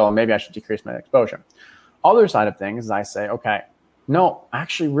back a little, and maybe I should decrease my exposure. Other side of things is I say, okay, no, I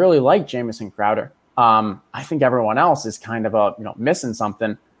actually really like Jamison Crowder. I think everyone else is kind of missing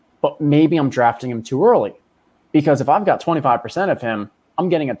something, but maybe I'm drafting him too early. Because if I've got 25% of him, I'm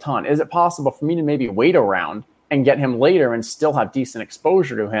getting a ton. Is it possible for me to maybe wait around and get him later and still have decent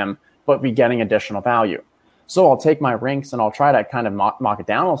exposure to him, but be getting additional value? So I'll take my rinks and I'll try to kind of mock it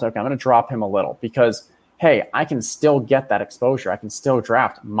down. I'll say, okay, I'm going to drop him a little because, hey, I can still get that exposure. I can still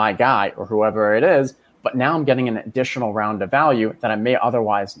draft my guy or whoever it is, but now I'm getting an additional round of value that I may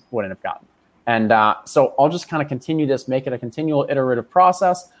otherwise wouldn't have gotten. And so I'll just kind of continue this, make it a continual iterative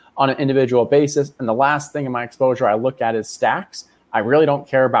process on an individual basis. And the last thing in my exposure I look at is stacks. I really don't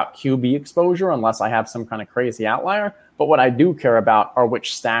care about QB exposure unless I have some kind of crazy outlier. But what I do care about are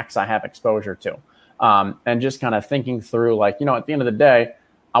which stacks I have exposure to. And just kind of thinking through, like, at the end of the day,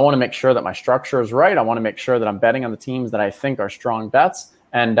 I want to make sure that my structure is right. I want to make sure that I'm betting on the teams that I think are strong bets.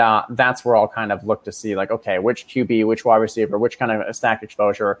 And that's where I'll kind of look to see, like, okay, which QB, which wide receiver, which kind of stack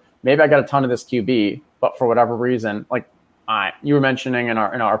exposure. Maybe I got a ton of this QB, but for whatever reason, like you were mentioning in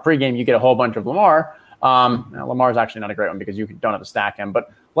our pregame, you get a whole bunch of Lamar. Now Lamar's actually not a great one because you don't have to stack him.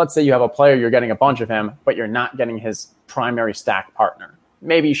 But let's say you have a player, you're getting a bunch of him, but you're not getting his primary stack partner.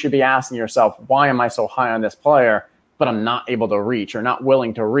 Maybe you should be asking yourself, why am I so high on this player, but I'm not able to reach or not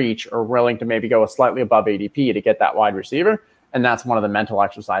willing to reach or willing to maybe go slightly above ADP to get that wide receiver? And that's one of the mental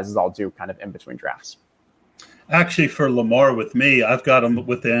exercises I'll do kind of in between drafts. Actually, for Lamar with me, I've got him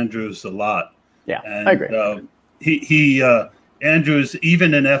with Andrews a lot. Yeah, and, I agree. Andrews,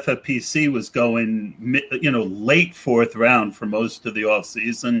 even in FFPC, was going, late fourth round for most of the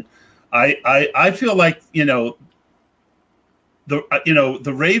offseason. I feel like,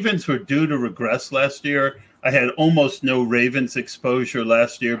 the Ravens were due to regress last year. I had almost no Ravens exposure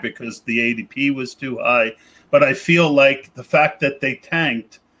last year because the ADP was too high. But I feel like the fact that they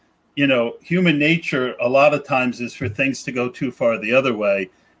tanked, human nature a lot of times is for things to go too far the other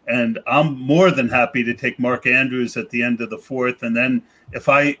way. And I'm more than happy to take Mark Andrews at the end of the fourth. And then if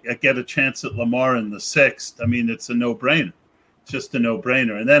I get a chance at Lamar in the sixth, I mean, it's a no-brainer. It's just a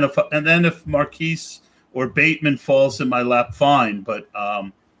no-brainer. And then if Marquise or Bateman falls in my lap, fine. But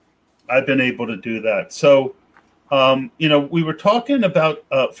I've been able to do that. So, we were talking about,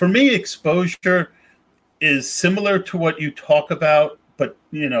 for me, exposure is similar to what you talk about, but,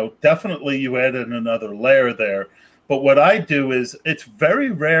 definitely you added another layer there. But what I do is it's very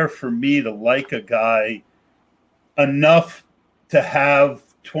rare for me to like a guy enough to have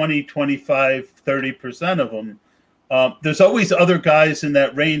 20, 25, 30% of them. There's always other guys in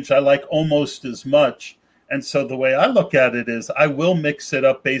that range I like almost as much. And so the way I look at it is I will mix it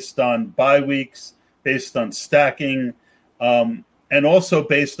up based on bye weeks, based on stacking, and also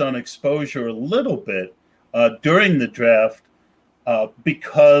based on exposure a little bit during the draft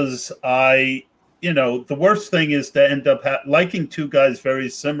because the worst thing is to end up liking two guys very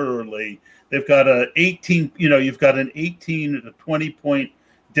similarly. They've got you've got an 18 to 20 point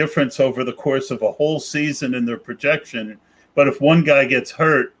difference over the course of a whole season in their projection. But if one guy gets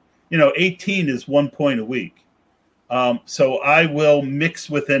hurt, 18 is 1 point a week. So I will mix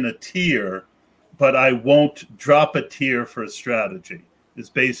within a tier, but I won't drop a tier for a strategy. It's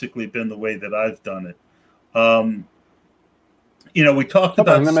basically been the way that I've done it. We talked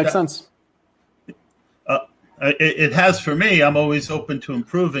about... I think that makes sense. It has for me. I'm always open to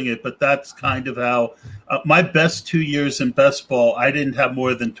improving it, but that's kind of how my best 2 years in best ball, I didn't have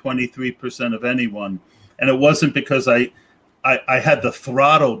more than 23% of anyone. And it wasn't because I had the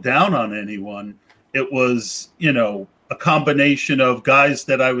throttle down on anyone. It was, a combination of guys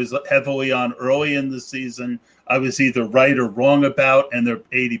that I was heavily on early in the season. I was either right or wrong about, and their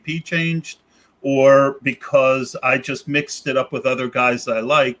ADP changed, or because I just mixed it up with other guys I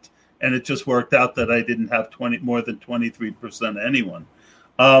liked. And it just worked out that I didn't have more than 23% of anyone.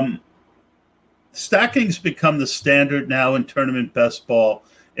 Stacking's become the standard now in tournament best ball.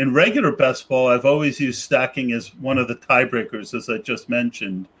 In regular best ball, I've always used stacking as one of the tiebreakers, as I just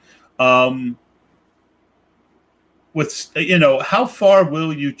mentioned. How far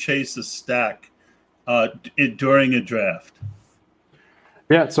will you chase a stack during a draft?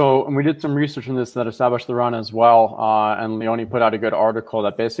 Yeah, so we did some research on this that established the run as well, and Leone put out a good article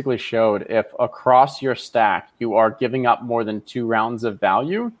that basically showed if across your stack you are giving up more than 2 rounds of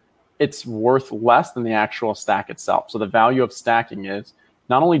value, it's worth less than the actual stack itself. So the value of stacking is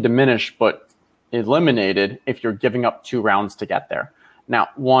not only diminished, but eliminated if you're giving up 2 rounds to get there. Now,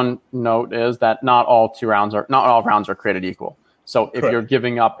 one note is that not all rounds are created equal. So if you're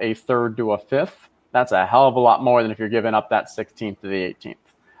giving up a third to a fifth, that's a hell of a lot more than if you're giving up that 16th to the 18th.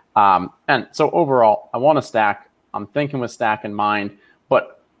 And so overall, I want to stack. I'm thinking with stack in mind,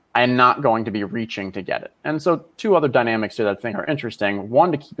 but I'm not going to be reaching to get it. And so 2 other dynamics here that I think are interesting.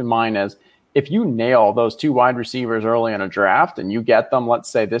 One to keep in mind is if you nail those 2 wide receivers early in a draft and you get them, let's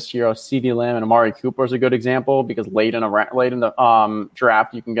say this year, CeeDee Lamb and Amari Cooper is a good example because late in the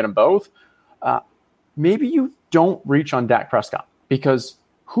draft you can get them both. Maybe you don't reach on Dak Prescott because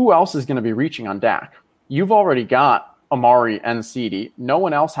who else is going to be reaching on Dak? You've already got Amari and CeeDee. No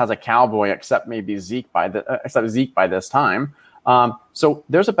one else has a cowboy except maybe Zeke by this time. So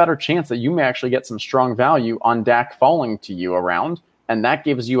there's a better chance that you may actually get some strong value on Dak falling to you around, and that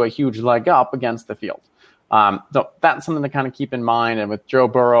gives you a huge leg up against the field. So that's something to kind of keep in mind. And with Joe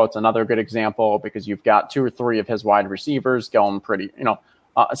Burrow, it's another good example because you've got 2 or 3 of his wide receivers going pretty,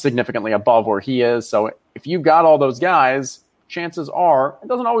 significantly above where he is. So if you've got all those guys, chances are, it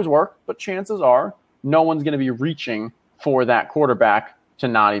doesn't always work, but chances are no one's going to be reaching for that quarterback to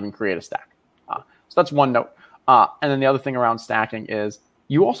not even create a stack. So that's one note. And then the other thing around stacking is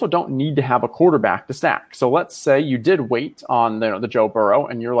you also don't need to have a quarterback to stack. So let's say you did wait on the Joe Burrow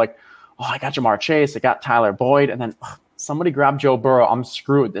and you're like, oh, I got Jamar Chase, I got Tyler Boyd, and then somebody grabbed Joe Burrow. I'm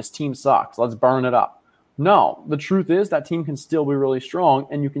screwed. This team sucks. Let's burn it up. No, the truth is that team can still be really strong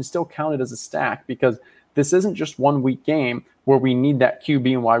and you can still count it as a stack because this isn't just 1 week game where we need that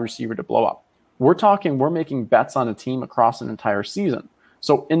QB and wide receiver to blow up. We're making bets on a team across an entire season.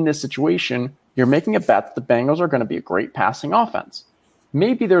 So in this situation, you're making a bet that the Bengals are going to be a great passing offense.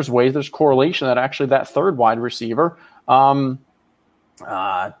 Maybe there's correlation that actually that third wide receiver,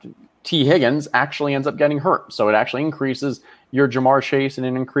 T. Higgins, actually ends up getting hurt. So it actually increases your Jamar Chase and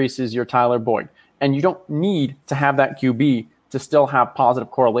it increases your Tyler Boyd. And you don't need to have that QB to still have positive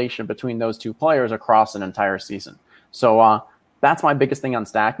correlation between those 2 players across an entire season. So that's my biggest thing on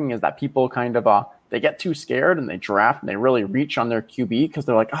stacking is that people kind of they get too scared and they draft and they really reach on their QB because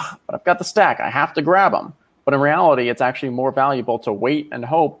they're like, but I've got the stack. I have to grab him. But in reality, it's actually more valuable to wait and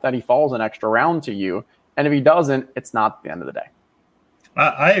hope that he falls an extra round to you. And if he doesn't, it's not the end of the day.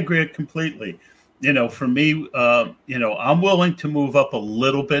 I agree completely. For me, I'm willing to move up a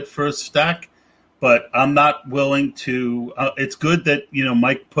little bit for a stack, but I'm not willing to. It's good that,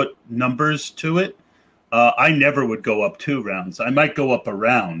 Mike put numbers to it. I never would go up 2 rounds. I might go up a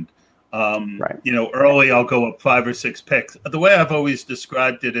round. Right. Early I'll go up 5 or 6 picks. The way I've always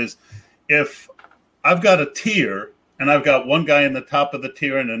described it is if I've got a tier and I've got one guy in the top of the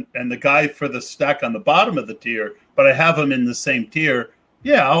tier and the guy for the stack on the bottom of the tier, but I have them in the same tier,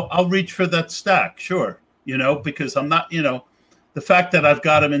 yeah, I'll reach for that stack. Sure. Because I'm not, the fact that I've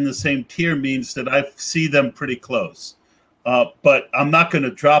got them in the same tier means that I see them pretty close. But I'm not going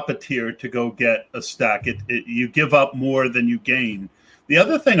to drop a tier to go get a stack. You give up more than you gain. The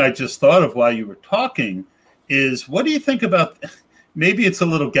other thing I just thought of while you were talking is, what do you think about, maybe it's a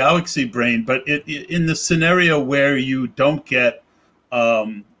little galaxy brain, but in the scenario where you don't get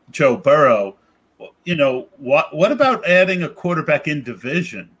Joe Burrow, what about adding a quarterback in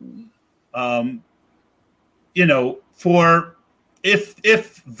division? For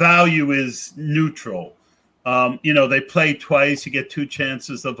if value is neutral, they play twice, you get 2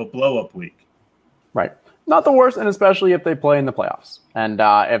 chances of a blow-up week. Right. Not the worst, and especially if they play in the playoffs. And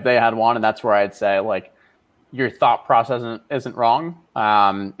if they had won, and that's where I'd say, your thought process isn't wrong.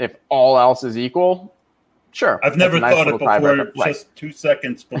 If all else is equal, sure. I've never thought it before, just 2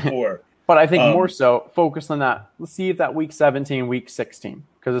 seconds before. But I think more so focus on that. Let's see if that week 17, week 16,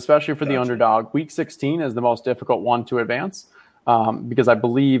 because especially for the underdog, week 16 is the most difficult one to advance. Because I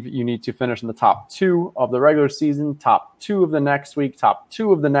believe you need to finish in the top 2 of the regular season, top 2 of the next week, top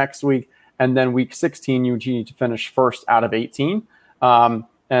 2 of the next week, and then week 16 you need to finish first out of 18.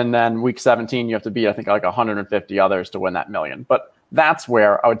 And then week 17 you have to beat, I think, 150 others to win that million. But that's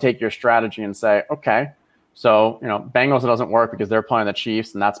where I would take your strategy and say, okay, so Bengals, it doesn't work because they're playing the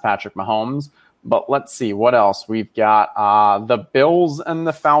Chiefs and that's Patrick Mahomes. But let's see what else. We've got the Bills and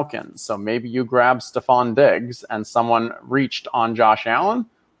the Falcons. So maybe you grab Stephon Diggs and someone reached on Josh Allen.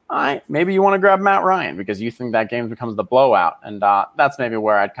 All right, maybe you want to grab Matt Ryan because you think that game becomes the blowout. And that's maybe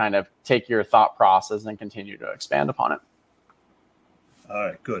where I'd kind of take your thought process and continue to expand upon it. All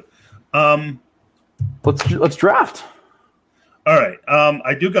right, good. Let's draft. All right.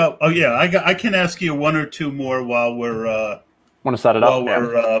 I do go. Oh, yeah, I can ask you 1 or 2 more while we're want to set it up.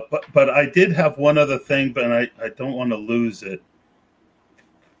 But I did have one other thing, but I don't want to lose it.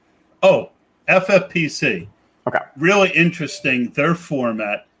 Oh, FFPC. Okay. Really interesting, their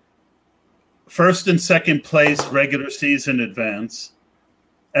format. First and second place, regular season advance.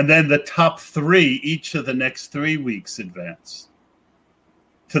 And then the top 3, each of the next 3 weeks advance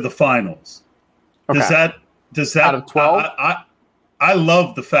to the finals. Okay. Does that out of 12? I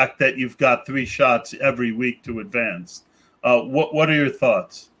love the fact that you've got 3 shots every week to advance. What are your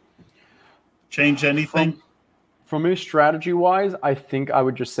thoughts? Change anything? For me, strategy-wise, I think I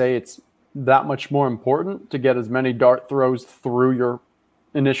would just say that much more important to get as many dart throws through your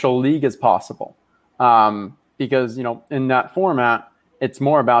initial league as possible. Because, in that format, it's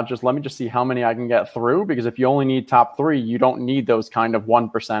more about let me just see how many I can get through, because if you only need top 3, you don't need those kind of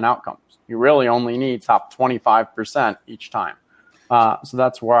 1% outcomes. You really only need top 25% each time. So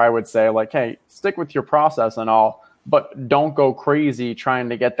that's where I would say, hey, stick with your process and all, but don't go crazy trying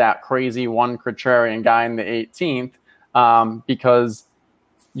to get that crazy one contrarian guy in the 18th, because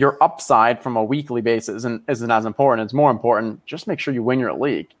your upside from a weekly basis isn't as important. It's more important, just make sure you win your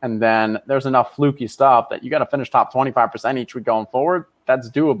league. And then there's enough fluky stuff that you got to finish top 25% each week going forward. That's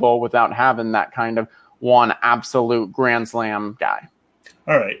doable without having that kind of one absolute grand slam guy.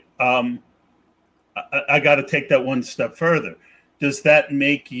 All right. I got to take that one step further. Does that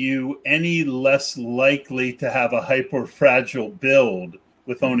make you any less likely to have a hyper fragile build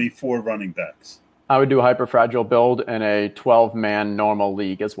with only 4 running backs? I would do a hyper fragile build in a 12-man normal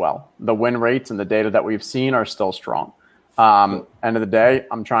league as well. The win rates and the data that we've seen are still strong. End of the day,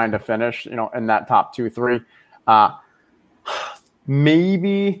 I'm trying to finish, in that top 2-3.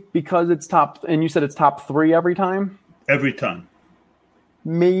 Maybe because it's top, and you said it's top 3 every time? Every time.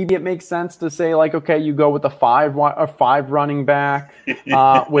 Maybe it makes sense to say, okay, you go with a 5 running back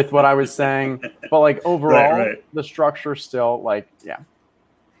with what I was saying. But overall, right. The structure still yeah.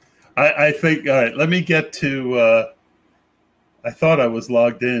 I think, all right, let me get to, I thought I was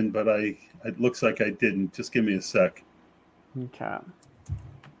logged in, but it looks like I didn't. Just give me a sec. Okay.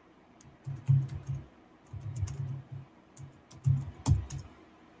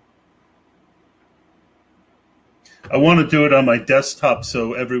 I want to do it on my desktop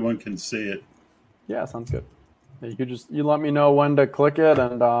so everyone can see it. Yeah, sounds good. You let me know when to click it,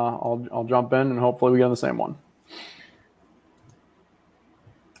 and I'll jump in, and hopefully we get on the same one.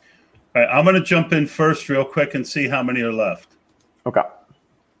 All right, I'm going to jump in first real quick and see how many are left. Okay.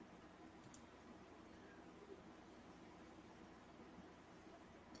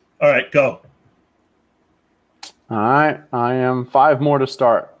 All right, go. All right, I am 5 more to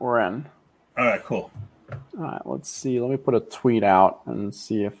start. We're in. All right, cool. All right, let's see. Let me put a tweet out and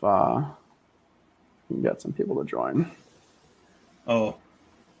see if we can get some people to join. Oh,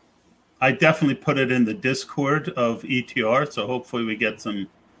 I definitely put it in the Discord of ETR, so hopefully we get some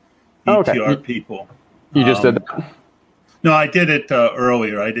ETR people. You just did that? No, I did it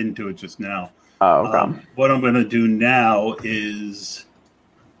earlier. I didn't do it just now. Oh, okay. What I'm going to do now is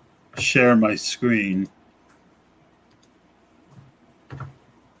share my screen.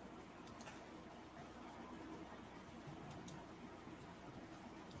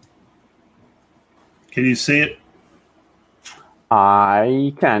 Can you see it?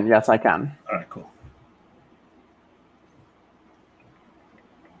 I can. Yes, I can. All right, cool.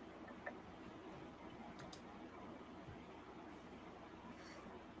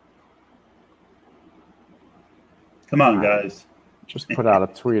 Come on, guys. Just put out a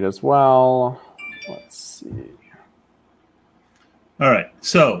tweet as well. Let's see. All right.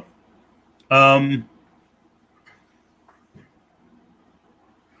 So, I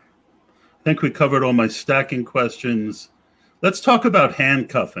think we covered all my stacking questions. Let's talk about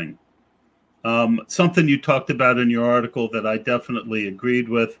handcuffing. Something you talked about in your article that I definitely agreed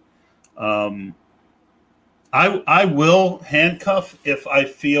with. I will handcuff if I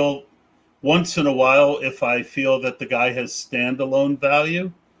feel once in a while if I feel that the guy has standalone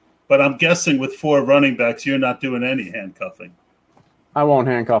value. But I'm guessing with 4 running backs, you're not doing any handcuffing. I won't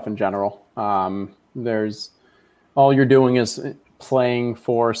handcuff in general. There's all you're doing is playing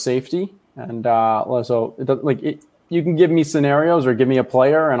for safety. And so you can give me scenarios or give me a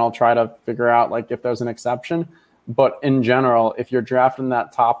player and I'll try to figure out if there's an exception. But in general, if you're drafting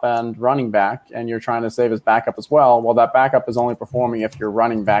that top end running back and you're trying to save his backup as well, that backup is only performing if your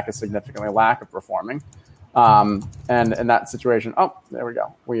running back is significantly lack of performing. And in that situation, there we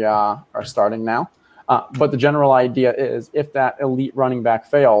go. We are starting now. But the general idea is if that elite running back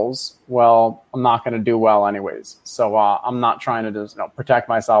fails, I'm not going to do well anyways. So I'm not trying to just protect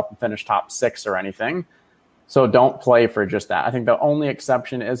myself and finish top 6 or anything. So don't play for just that. I think the only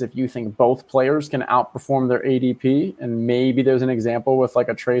exception is if you think both players can outperform their ADP, and maybe there's an example with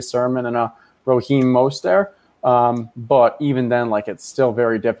a Trey Sermon and a Raheem Mostert. But even then, it's still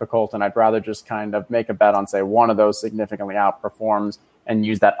very difficult, and I'd rather just kind of make a bet on, say, one of those significantly outperforms and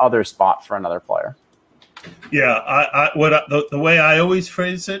use that other spot for another player. Yeah, the way I always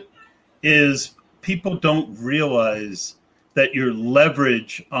phrase it is people don't realize that your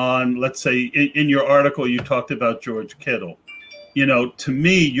leverage on, let's say, in your article, you talked about George Kittle. To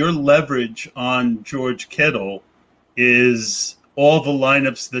me, your leverage on George Kittle is all the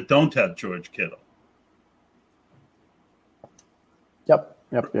lineups that don't have George Kittle. Yep.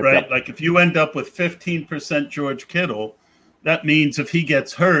 right? Like if you end up with 15% George Kittle, that means if he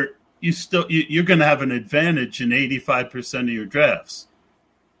gets hurt, you're going to have an advantage in 85% of your drafts.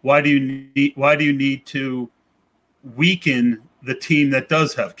 Why do you need to weaken the team that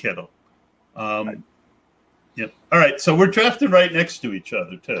does have Kittle? Yep. All right. So we're drafting right next to each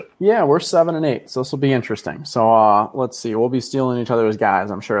other too. Yeah, we're 7 and 8. So this will be interesting. So let's see. We'll be stealing each other's guys,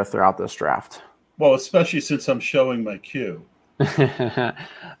 I'm sure, throughout this draft. Well, especially since I'm showing my cue. All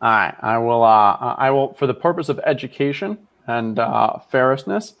right. I will, for the purpose of education and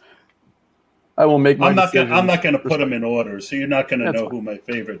fairness, I will make my decisions. I'm not going to put them in order, so you're not going to know who my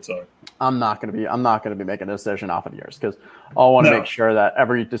favorites are. I'm not going to be making a decision off of yours because I want to make sure that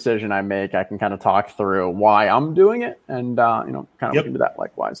every decision I make, I can kind of talk through why I'm doing it, and kind of look into that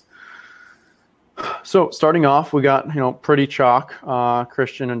likewise. So starting off, we got pretty chalk,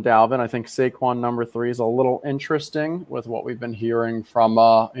 Christian and Dalvin. I think Saquon number 3 is a little interesting with what we've been hearing from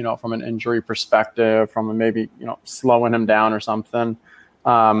from an injury perspective, from maybe slowing him down or something.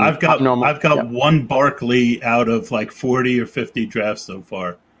 I've got one Barkley out of like 40 or 50 drafts so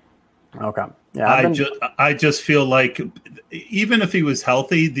far. Okay. Yeah. I just feel like even if he was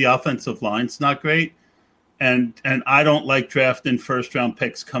healthy, the offensive line's not great. And I don't like drafting first round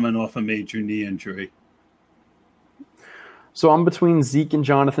picks coming off a major knee injury. So I'm between Zeke and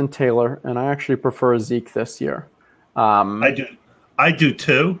Jonathan Taylor, and I actually prefer Zeke this year. I do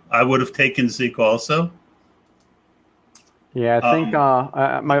too. I would have taken Zeke also. Yeah, I think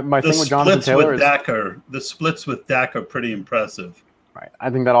my thing with Jonathan Taylor the splits with Dak are pretty impressive. Right. I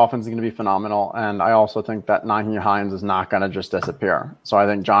think that offense is going to be phenomenal, and I also think that Nyheim Hines is not going to just disappear. So I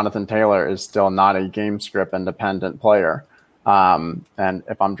think Jonathan Taylor is still not a game script independent player. And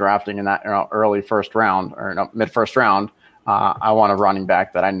if I'm drafting in that early first round or mid first round, I want a running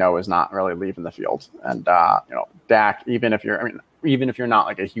back that I know is not really leaving the field. And Dak, even if you're not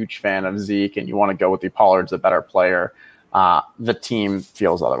like a huge fan of Zeke and you want to go with the Pollard's a better player, the team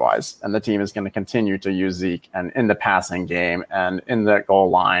feels otherwise, and the team is going to continue to use Zeke and in the passing game and in the goal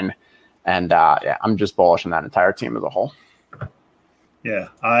line. And I'm just bullish on that entire team as a whole. Yeah,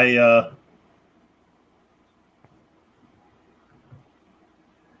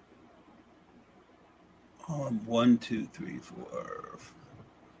 1, 2, 3, 4,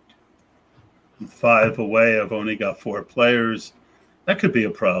 5 away. I've only got 4 players. That could be a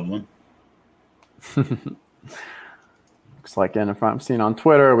problem. Looks like, and if I'm seeing on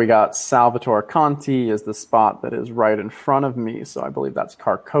Twitter, we got Salvatore Conti is the spot that is right in front of me. So I believe that's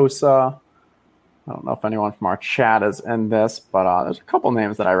Carcosa. I don't know if anyone from our chat is in this, but there's a couple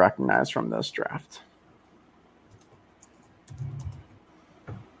names that I recognize from this draft.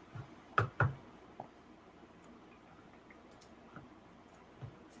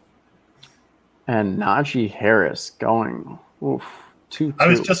 And Najee Harris going, 2-2. I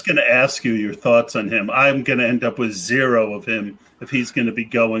was just going to ask you your thoughts on him. I'm going to end up with 0 of him if he's going to be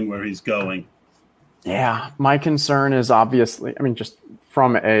going where he's going. Yeah, my concern is obviously, just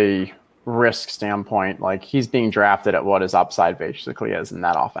from a risk standpoint, like he's being drafted at what his upside basically is in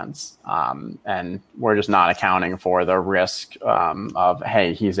that offense. And we're just not accounting for the risk of,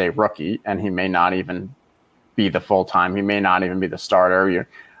 hey, he's a rookie and he may not even be the full-time. He may not even be the starter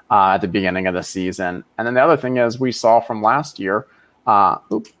at the beginning of the season. And then the other thing is we saw from last year, I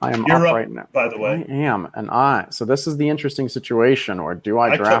am You're up right now. By the way, I am, so this is the interesting situation. Or do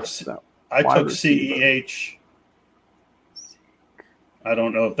I draft? I took CEH. I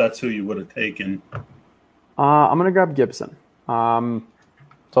don't know if that's who you would have taken. I'm going to grab Gibson. So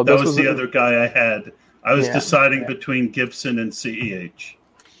that was the other guy I had. I was deciding between Gibson and CEH.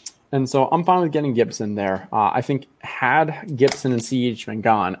 And so I'm fine with getting Gibson there. I think had Gibson and CEH been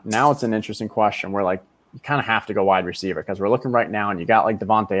gone, now it's an interesting question where like you kind of have to go wide receiver because we're looking right now and you got like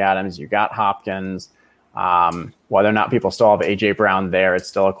Devontae Adams, you got Hopkins. Whether or not people still have A.J. Brown there, it's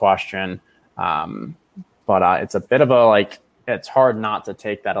still a question. But it's a bit of a it's hard not to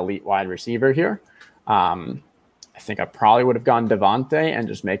take that elite wide receiver here. I think I probably would have gone Devontae and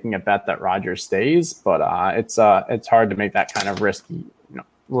just making a bet that Rodgers stays, but it's hard to make that kind of risky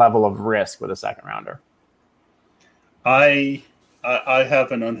level of risk with a second rounder. I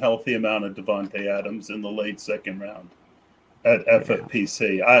have an unhealthy amount of Devontae Adams in the late second round at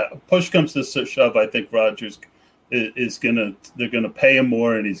FFPC. Push comes to shove, I think Rodgers is they're gonna pay him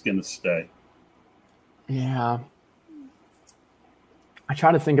more and he's gonna stay. Yeah. I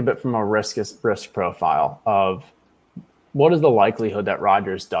try to think a bit from a risk profile of what is the likelihood that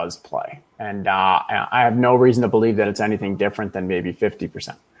Rodgers does play. And I have no reason to believe that it's anything different than maybe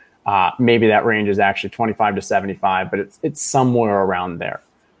 50%. Maybe that range is actually 25 to 75, but it's somewhere around there.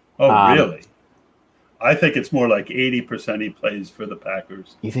 Oh, really? I think it's more like 80% he plays for the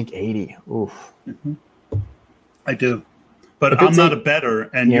Packers. You think 80? Oof. Mm-hmm. I do. But I'm not a bettor,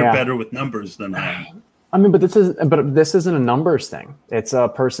 and you're better with numbers than I am. I mean, but this isn't a numbers thing. It's a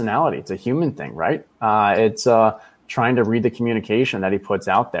personality. It's a human thing, right? It's trying to read the communication that he puts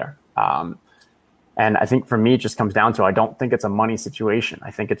out there. And I think for me, it just comes down to, I don't think it's a money situation.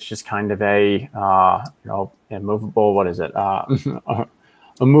 I think it's just kind of a, immovable, what is it? A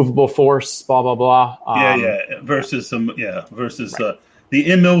movable force, blah, blah, blah. Versus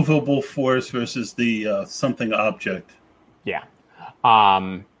the immovable force versus the something object. Yeah.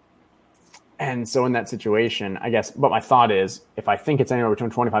 And so in that situation, I guess, but my thought is, if I think it's anywhere between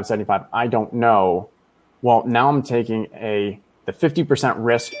 25, 75, I don't know. Well, now I'm taking the 50%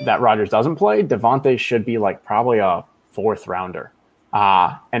 risk that Rodgers doesn't play. Devontae should be like probably a 4th rounder.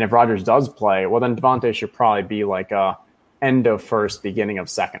 And if Rodgers does play, well, then Devontae should probably be like a end of 1st, beginning of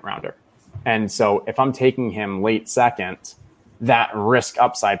 2nd rounder. And so if I'm taking him late 2nd, that risk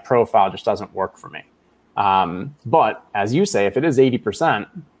upside profile just doesn't work for me. But as you say, if it is 80%,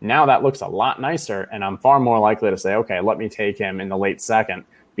 now that looks a lot nicer. And I'm far more likely to say, okay, let me take him in the late 2nd,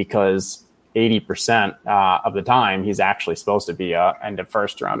 because 80% of the time he's actually supposed to be a end of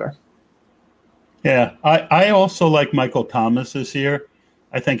 1st rounder. Yeah, I also like Michael Thomas this year.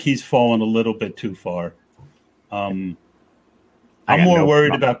 I think he's fallen a little bit too far. I'm more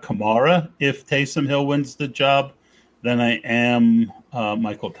worried about Kamara if Taysom Hill wins the job than I am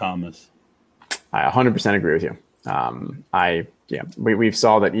Michael Thomas. I 100% agree with you. We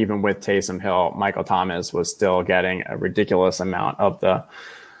saw that even with Taysom Hill, Michael Thomas was still getting a ridiculous amount of the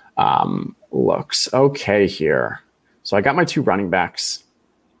looks. Okay, here. So I got my 2 running backs.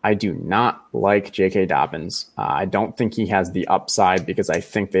 I do not like J.K. Dobbins. I don't think he has the upside, because I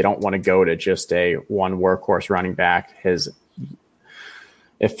think they don't want to go to just a one workhorse running back. His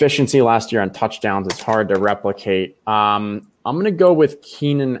efficiency last year on touchdowns is hard to replicate. I'm going to go with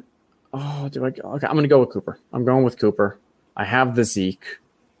Keenan. Oh, do I go? Okay, I'm going to go with Cooper. I'm going with Cooper. I have the Zeke.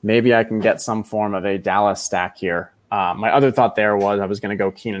 Maybe I can get some form of a Dallas stack here. My other thought there was I was going to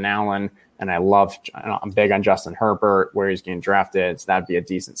go Keenan Allen, and I'm big on Justin Herbert, where he's getting drafted, so that'd be a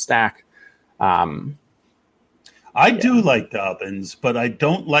decent stack. I do like Dobbins, but I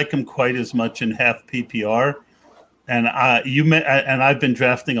don't like him quite as much in half PPR. And I've been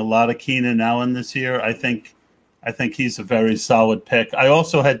drafting a lot of Keenan Allen this year. I think he's a very solid pick. I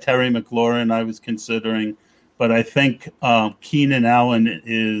also had Terry McLaurin I was considering, but I think Keenan Allen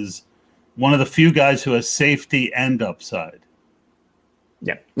is one of the few guys who has safety and upside.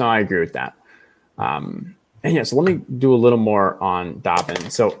 Yeah, no, I agree with that. So let me do a little more on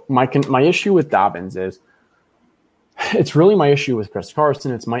Dobbins. So my issue with Dobbins is, it's really my issue with Chris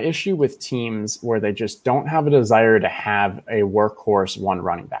Carson. It's my issue with teams where they just don't have a desire to have a workhorse one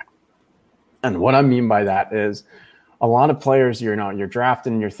running back. And what I mean by that is, a lot of players, you're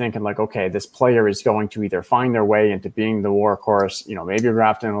drafting and you're thinking like, okay, this player is going to either find their way into being the workhorse. Maybe you're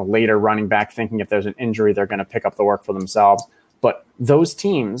drafting a later running back thinking if there's an injury, they're going to pick up the work for themselves. But those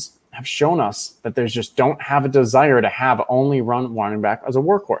teams have shown us that they just don't have a desire to have only running back as a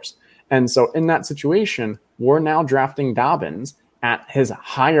workhorse. And so in that situation, we're now drafting Dobbins at his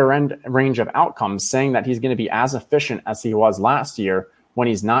higher end range of outcomes, saying that he's going to be as efficient as he was last year, when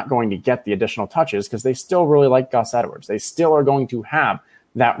he's not going to get the additional touches, because they still really like Gus Edwards. They still are going to have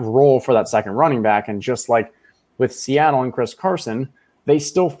that role for that second running back. And just like with Seattle and Chris Carson, they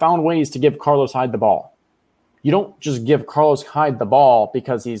still found ways to give Carlos Hyde the ball. You don't just give Carlos Hyde the ball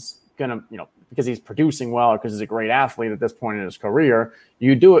because he's because he's producing well or because he's a great athlete at this point in his career.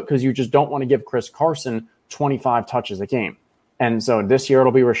 You do it because you just don't want to give Chris Carson 25 touches a game. And so this year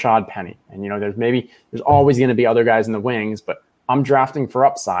it'll be Rashad Penny. And, there's always going to be other guys in the wings, but I'm drafting for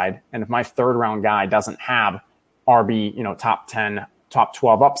upside, and if my 3rd round guy doesn't have RB, top 10, top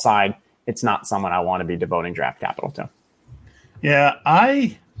 12 upside, it's not someone I want to be devoting draft capital to. Yeah,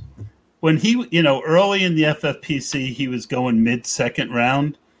 when he, early in the FFPC, he was going mid-2nd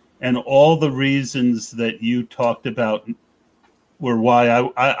round, and all the reasons that you talked about were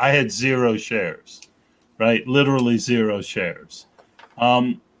why I had 0 shares, right? Literally 0 shares.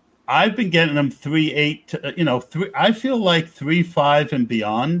 I've been getting them 3.8, I feel like 3.5 and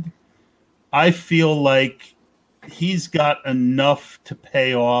beyond. I feel like he's got enough to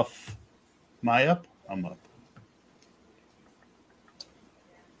pay off. Am I up? I'm up.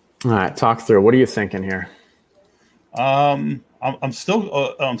 All right, talk through. What are you thinking here? I'm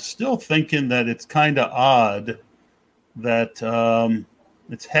still thinking that it's kind of odd that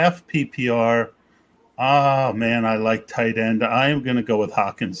it's half PPR. Oh, man, I like tight end. I am going to go with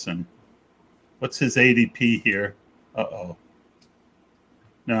Hawkinson. What's his ADP here? Uh-oh.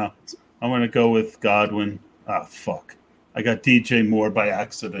 No. I'm going to go with Godwin. Ah, fuck. I got DJ Moore by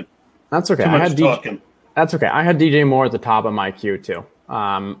accident. That's okay. Too much talking. That's okay. I had DJ Moore at the top of my queue too.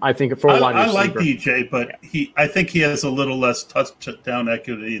 I think for a wide receiver, I like DJ, but I think he has a little less touchdown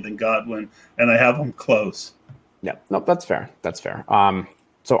equity than Godwin, and I have him close. Yeah, no, that's fair. That's fair.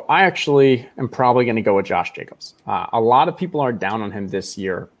 So I actually am probably going to go with Josh Jacobs. A lot of people are down on him this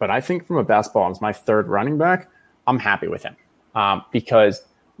year, but I think from a best ball as my third running back, I'm happy with him because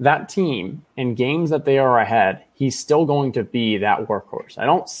that team in games that they are ahead, he's still going to be that workhorse. I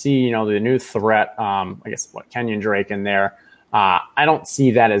don't see, the new threat. I guess Kenyon Drake in there. I don't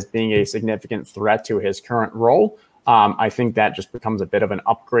see that as being a significant threat to his current role. I think that just becomes a bit of an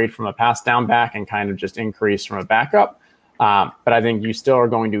upgrade from a pass down back and kind of just increase from a backup. But I think you still are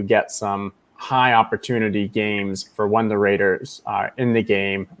going to get some high opportunity games for when the Raiders are in the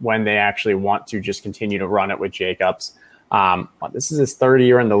game, when they actually want to just continue to run it with Jacobs. This is his third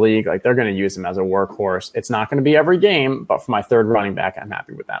year in the league. Like, they're going to use him as a workhorse. It's not going to be every game, but for my third running back, I'm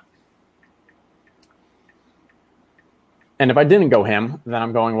happy with that. And if I didn't go him, then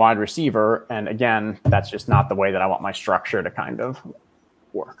I'm going wide receiver. And again, that's just not the way that I want my structure to kind of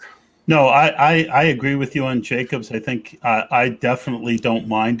work. No, I agree with you on Jacobs. I think I definitely don't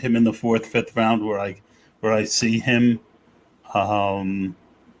mind him in the fourth, fifth round where I see him.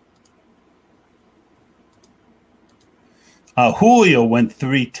 Julio went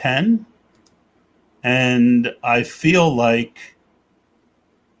 310, and I feel like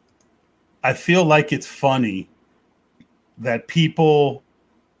it's funny that people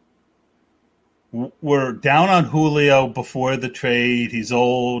were down on Julio before the trade. He's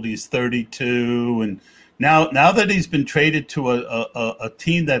old. He's 32. And now that he's been traded to a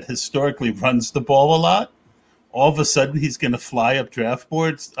team that historically runs the ball a lot, all of a sudden he's going to fly up draft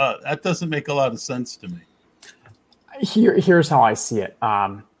boards. That doesn't make a lot of sense to me. Here's how I see it.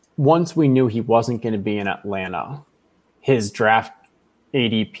 Once we knew he wasn't going to be in Atlanta, his draft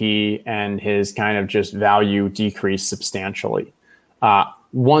ADP and his kind of just value decreased substantially.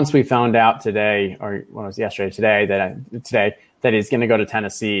 Once we found out today, or when it was yesterday, that he's going to go to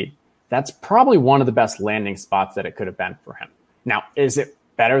Tennessee, that's probably one of the best landing spots that it could have been for him. Now, is it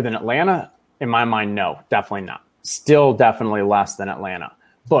better than Atlanta? In my mind, no, definitely not. Still definitely less than Atlanta.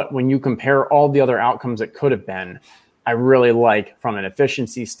 But when you compare all the other outcomes it could have been, I really like, from an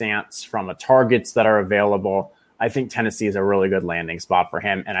efficiency stance, from the targets that are available, I think Tennessee is a really good landing spot for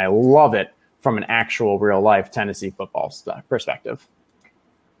him. And I love it from an actual real life Tennessee football perspective.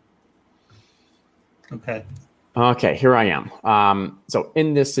 Okay, here I am. So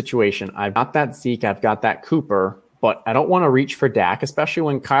in this situation, I've got that Zeke, I've got that Cooper, but I don't want to reach for Dak, especially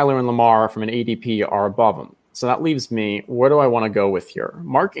when Kyler and Lamar from an ADP are above him. So that leaves me, where do I want to go with here?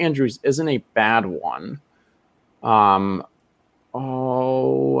 Mark Andrews isn't a bad one. I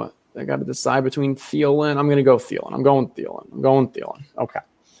got to decide between Thielen. I'm going to go Thielen. I'm going Thielen. Okay.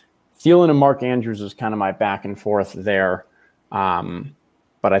 Thielen and Mark Andrews is kind of my back and forth there.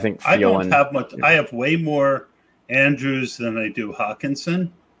 But I think Thielen, I don't have much. I have way more Andrews than I do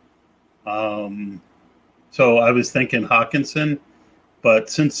Hawkinson. So I was thinking Hawkinson, but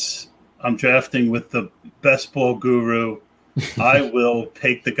since I'm drafting with the best ball guru, I will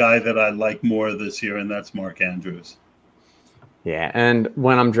take the guy that I like more this year, and that's Mark Andrews. Yeah, and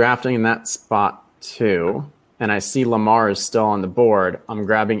when I'm drafting in that spot too, and I see Lamar is still on the board, I'm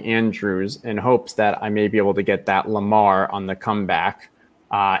grabbing Andrews in hopes that I may be able to get that Lamar on the comeback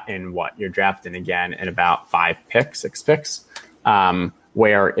in what you're drafting again in about 6 picks.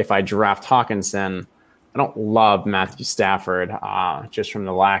 Where if I draft Hawkinson, I don't love Matthew Stafford just from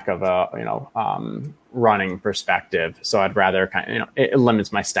the lack of a running perspective. So I'd rather it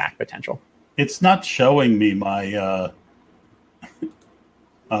limits my stack potential. It's not showing me my.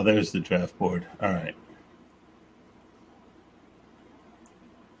 Oh, there's the draft board. All right.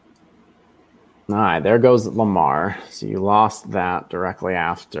 All right, there goes Lamar. So you lost that directly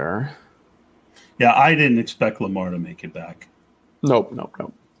after. Yeah, I didn't expect Lamar to make it back. Nope.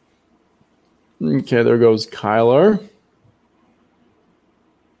 Okay, there goes Kyler.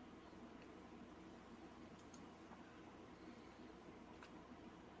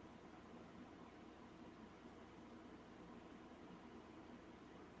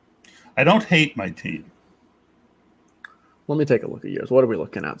 I don't hate my team. Let me take a look at yours. What are we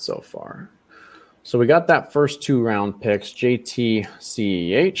looking at so far? So we got that first 2 round picks, JT,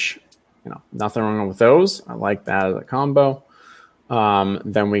 CEH. Nothing wrong with those. I like that as a combo.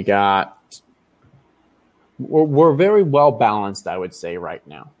 Then we got, we're very well balanced, I would say, right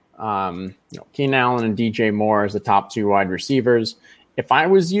now. Keenan Allen and DJ Moore as the top 2 wide receivers. If I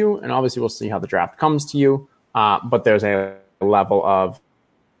was you, and obviously we'll see how the draft comes to you, but there's a level of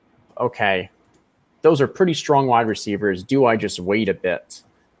okay, those are pretty strong wide receivers. Do I just wait a bit?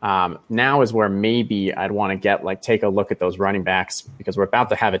 Now is where maybe I'd want to take a look at those running backs, because we're about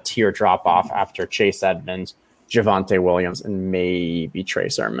to have a tier drop off after Chase Edmonds, Javonte Williams, and maybe Trey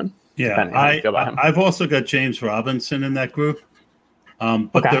Sermon. Yeah, I've also got James Robinson in that group.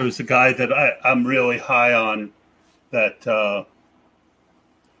 But there's a guy that I'm really high on that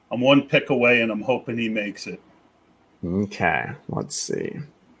I'm one pick away, and I'm hoping he makes it. Okay, let's see.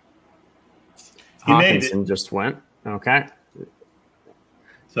 He Hawkinson just went. Okay.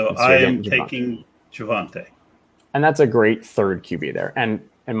 So I am taking Javonte. And that's a great third QB there. And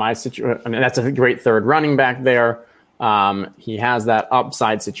in my situation, that's a great third running back there. He has that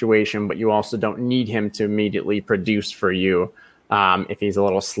upside situation, but you also don't need him to immediately produce for you if he's a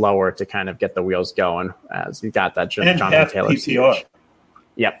little slower to kind of get the wheels going, as he's got that Jonathan Taylor PPR.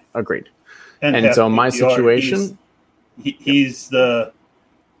 Yep, agreed. And so my situation, he's the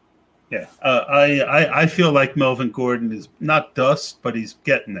I feel like Melvin Gordon is not dust, but he's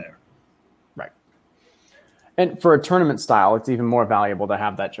getting there. Right. And for a tournament style, it's even more valuable to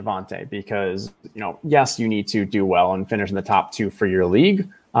have that Javonte, because, yes, you need to do well and finish in the top 2 for your league,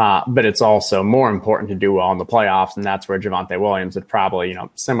 but it's also more important to do well in the playoffs, and that's where Javonte Williams would probably,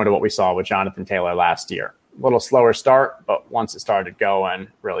 similar to what we saw with Jonathan Taylor last year. A little slower start, but once it started going,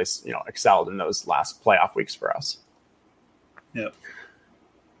 really, excelled in those last playoff weeks for us. Yep.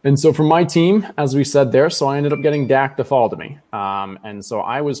 And so for my team, as we said there, so I ended up getting Dak to fall to me. And so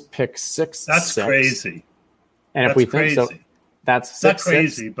I was pick 6. That's crazy. And if we think so, that's 6. Not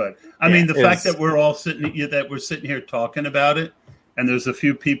crazy, but I mean, the fact that we're all sitting here talking about it, and there's a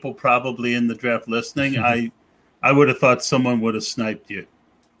few people probably in the draft listening, I would have thought someone would have sniped you.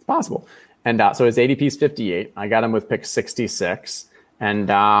 It's possible. And so his ADP is 58. I got him with pick 66. And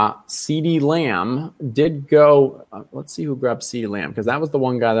CeeDee Lamb did go. Let's see who grabbed CeeDee Lamb, because that was the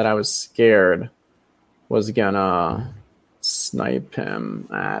one guy that I was scared was going to snipe him.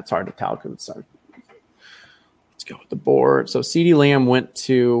 It's hard to tell because it's hard. Let's go with the board. So CeeDee Lamb went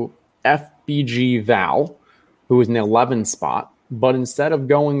to FBG Val, who was in the 11 spot. But instead of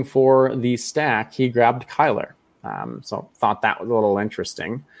going for the stack, he grabbed Kyler. So thought that was a little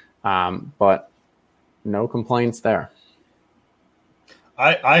interesting. But no complaints there.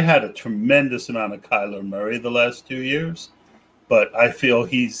 I had a tremendous amount of Kyler Murray the last 2 years, but I feel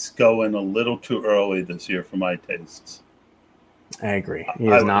he's going a little too early this year for my tastes. I agree.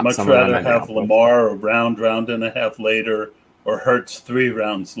 I would much rather have Lamar a round and a half later, or Hurts 3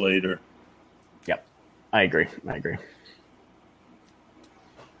 rounds later. Yep, I agree.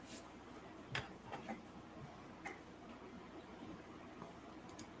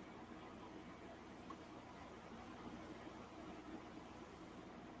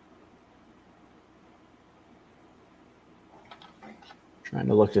 Trying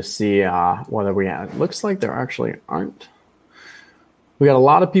to look to see whether we have. It looks like there actually aren't. We got a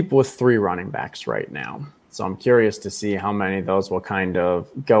lot of people with 3 running backs right now. So I'm curious to see how many of those will kind of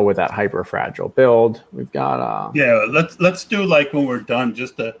go with that hyper fragile build. We've got let's do, like, when we're done,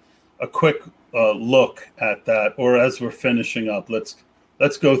 just a quick look at that, or as we're finishing up, let's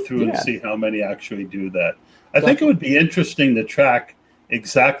go through and see how many actually do that. I think it would be interesting to track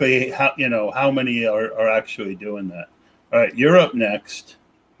exactly how many are actually doing that. All right, you're up next.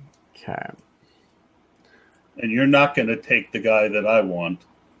 Okay. And you're not going to take the guy that I want.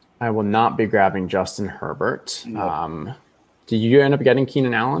 I will not be grabbing Justin Herbert. No. Did you end up getting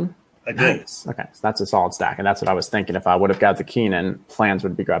Keenan Allen? I did. Nice. Okay, so that's a solid stack, and that's what I was thinking. If I would have got the Keenan, plans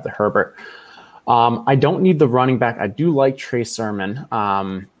would be grab the Herbert. I don't need the running back. I do like Trey Sermon,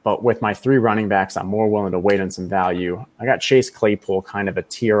 but with my 3 running backs, I'm more willing to wait on some value. I got Chase Claypool kind of a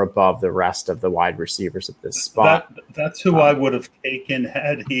tier above the rest of the wide receivers at this spot. That's who I would have taken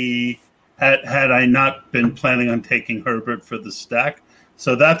had I not been planning on taking Herbert for the stack.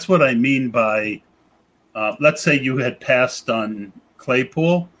 So that's what I mean by, let's say you had passed on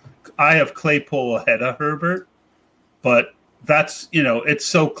Claypool. I have Claypool ahead of Herbert, but that's, it's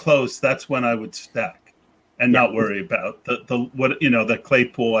so close. That's when I would stack and not worry about the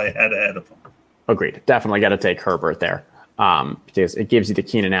Claypool I had ahead of him. Agreed. Definitely got to take Herbert there, because it gives you the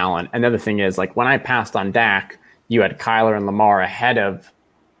Keenan Allen. Another thing is, like, when I passed on Dak, you had Kyler and Lamar ahead of.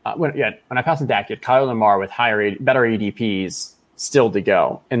 When I passed on Dak, you had Kyler and Lamar with better ADPs still to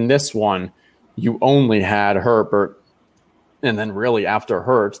go. In this one, you only had Herbert. And then really after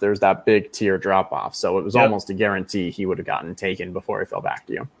Hurts, there's that big tier drop off. So it was almost a guarantee he would have gotten taken before he fell back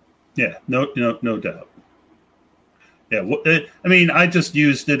to you. Yeah, no doubt. Yeah, I just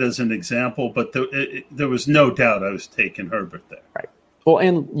used it as an example, but there was no doubt I was taking Herbert there. Right. Well,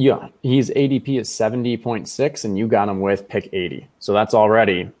 and his ADP is 70.6, and you got him with pick 80. So that's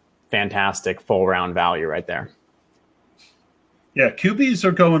already fantastic full round value right there. Yeah, QBs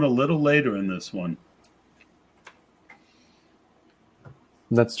are going a little later in this one.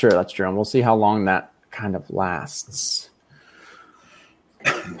 That's true. And we'll see how long that kind of lasts.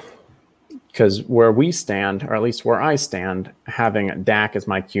 Because where we stand, or at least where I stand, having Dak as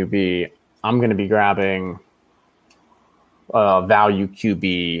my QB, I'm going to be grabbing value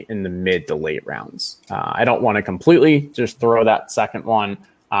QB in the mid to late rounds. I don't want to completely just throw that second one,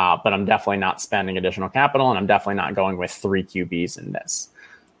 but I'm definitely not spending additional capital, and I'm definitely not going with 3 QBs in this.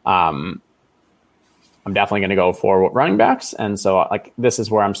 I'm definitely going to go for running backs. And so this is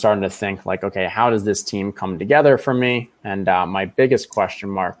where I'm starting to think okay, how does this team come together for me? And my biggest question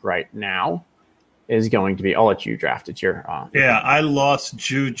mark right now is going to be, I'll let you draft it here. I lost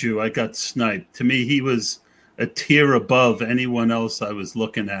Juju. I got sniped. To me, he was a tier above anyone else I was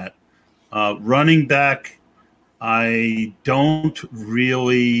looking at. Running back, I don't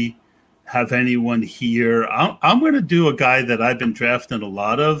really have anyone here. I'm going to do a guy that I've been drafting a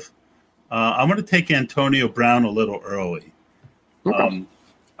lot of. I'm going to take Antonio Brown a little early. Okay.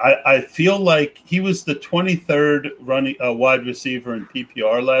 I feel like he was the 23rd running wide receiver in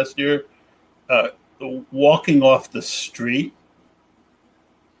PPR last year, walking off the street.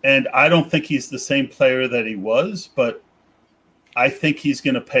 And I don't think he's the same player that he was, but I think he's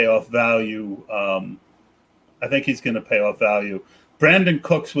going to pay off value. Brandon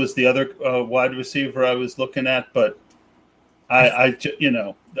Cooks was the other wide receiver I was looking at, but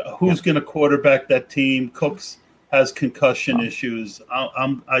who's going to quarterback that team? Cooks has concussion issues.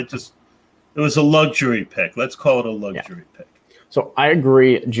 It was a luxury pick. Let's call it a luxury pick. So I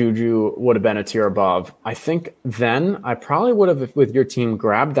agree Juju would have been a tier above. I think then I probably would have, with your team,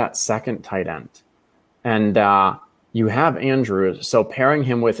 grabbed that second tight end. And you have Andrews, so pairing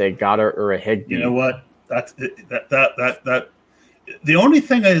him with a Goddard or a Higbee. You know what? That the only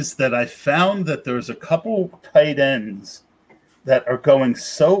thing is that I found that there's a couple tight ends that are going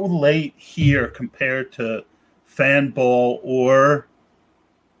so late here compared to Fanball or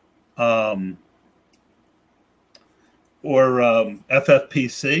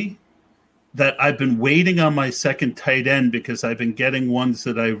FFPC that I've been waiting on my second tight end because I've been getting ones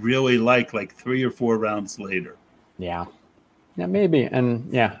that I really like 3 or 4 rounds later. Yeah, maybe.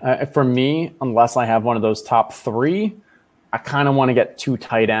 And for me, unless I have one of those top 3, I kind of want to get 2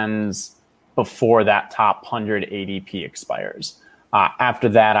 tight ends before that top 100 ADP expires. After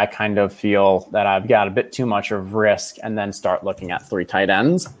that, I kind of feel that I've got a bit too much of risk and then start looking at 3 tight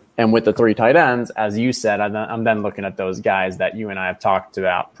ends. And with the 3 tight ends, as you said, I'm then looking at those guys that you and I have talked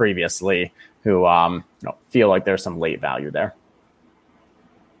about previously who feel like there's some late value there.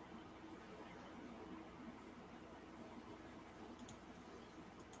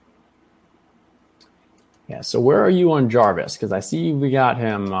 Yeah, so where are you on Jarvis? Because I see we got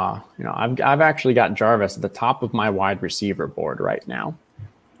him. I've actually got Jarvis at the top of my wide receiver board right now.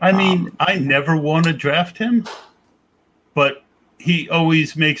 I mean, I never want to draft him, but he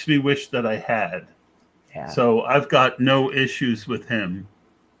always makes me wish that I had. Yeah. So I've got no issues with him.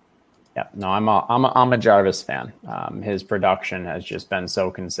 Yeah, no, I'm a Jarvis fan. His production has just been so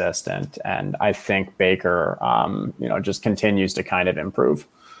consistent, and I think Baker, just continues to kind of improve.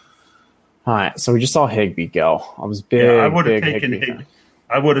 All right, so we just saw Higbee go. I was big. Yeah, I would have taken Higbee.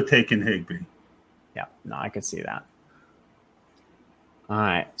 I would have taken Higbee. Yeah, no, I could see that. All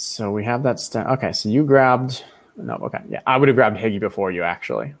right, so we have that. Okay, so you grabbed. No, okay, yeah, I would have grabbed Higbee before you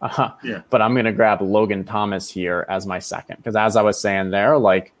actually. Yeah, but I'm gonna grab Logan Thomas here as my second because, as I was saying there,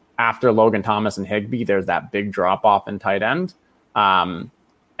 after Logan Thomas and Higbee, there's that big drop off in tight end,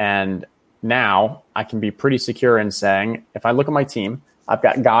 and now I can be pretty secure in saying if I look at my team. I've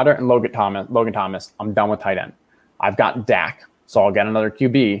got Goddard and Logan Thomas. I'm done with tight end. I've got Dak, so I'll get another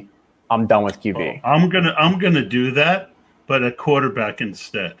QB. I'm done with QB. I'm gonna do that, but a quarterback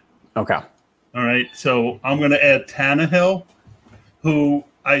instead. Okay. All right. So I'm gonna add Tannehill, who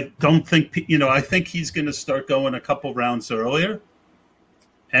I don't think I think he's gonna start going a couple rounds earlier,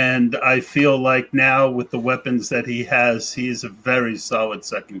 and I feel like now with the weapons that he has, he's a very solid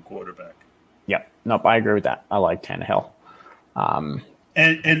second quarterback. Yep. Nope. I agree with that. I like Tannehill.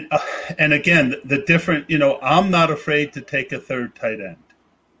 And again, the different, I'm not afraid to take a third tight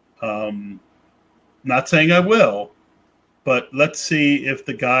end. Not saying I will, but let's see if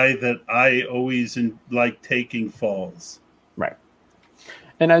the guy that I always like taking falls. Right.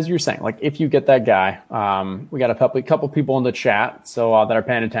 And as you're saying, if you get that guy, we got a couple people in the chat, so that are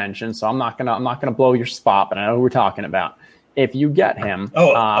paying attention. So I'm not gonna blow your spot, but I know who we're talking about. If you get him,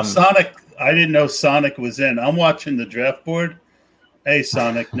 Sonic. I didn't know Sonic was in. I'm watching the draft board. Hey,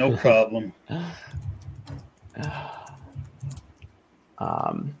 Sonic, no problem.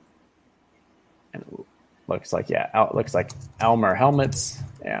 And it looks like Elmer Helmets.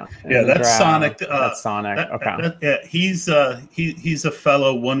 Yeah. Yeah, that's draft. Sonic. That's Sonic. Okay. Yeah, he's a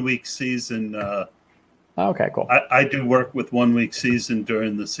fellow 1 week season. Okay, cool. I do work with 1 week season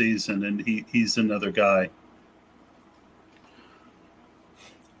during the season, and he's another guy.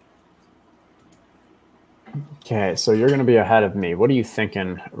 Okay, so you're going to be ahead of me. What are you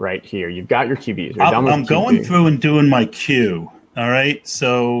thinking right here? You've got your QBs. I'm going through and doing my queue. All right,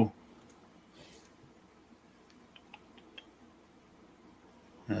 so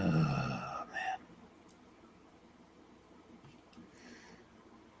man,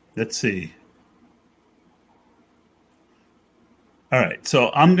 let's see. All right,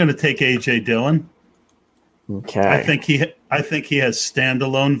 so I'm going to take AJ Dillon. Okay, I think he has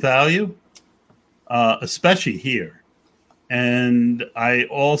standalone value. Especially here. And I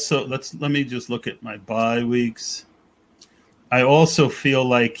also let me just look at my bye weeks. I also feel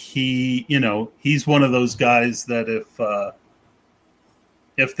like he's one of those guys that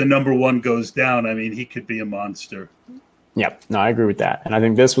if the number one goes down, I mean, he could be a monster. Yep. No, I agree with that. And I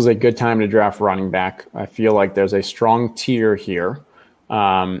think this was a good time to draft running back. I feel like there's a strong tier here.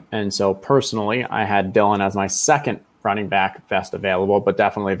 And so personally, I had Dillon as my second running back best available, but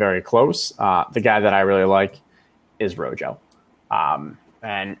definitely very close. The guy that I really like is Rojo.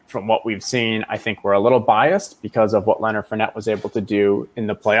 And from what we've seen, I think we're a little biased because of what Leonard Fournette was able to do in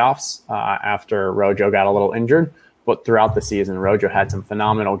the playoffs after Rojo got a little injured. But throughout the season, Rojo had some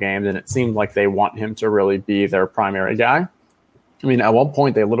phenomenal games, and it seemed like they want him to really be their primary guy. I mean, at one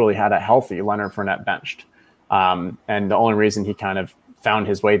point, they literally had a healthy Leonard Fournette benched. And the only reason he kind of found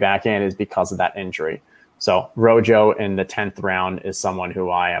his way back in is because of that injury. So Rojo in the 10th round is someone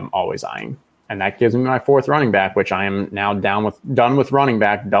who I am always eyeing. And that gives me my fourth running back, which I am now done with running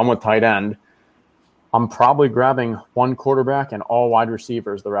back, done with tight end. I'm probably grabbing one quarterback and all wide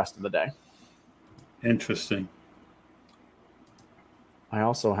receivers the rest of the day. Interesting. I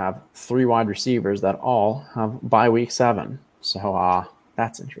also have 3 wide receivers that all have bye week 7. So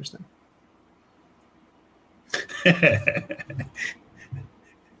that's interesting.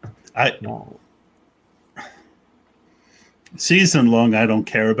 Season long, I don't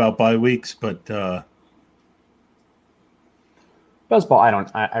care about bye weeks, but best ball,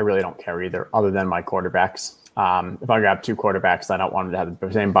 I really don't care either, other than my quarterbacks. If I grab 2 quarterbacks, I don't want them to have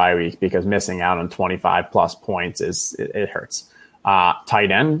the same bye week because missing out on 25 plus points it hurts.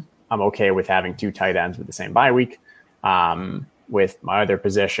 Tight end, I'm okay with having 2 tight ends with the same bye week. With my other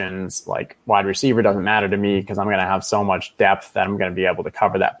positions, like wide receiver doesn't matter to me because I'm going to have so much depth that I'm going to be able to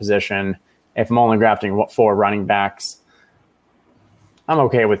cover that position. If I'm only drafting 4 running backs, I'm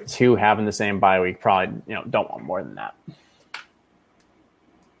okay with 2 having the same bye week. Probably, don't want more than that.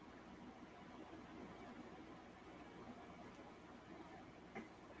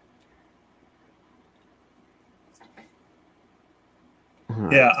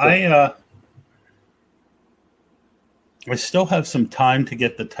 Yeah, I still have some time to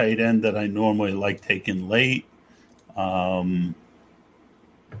get the tight end that I normally like taking late. Let me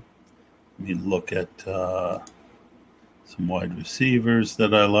look at some wide receivers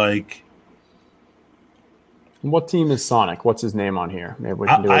that I like. What team is Sonic? What's his name on here? Maybe we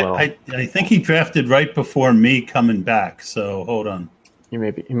can do a little. I think he drafted right before me coming back. So hold on. He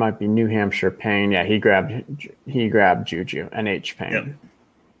might be New Hampshire Payne. Yeah, he grabbed Juju, NH Payne. Yep.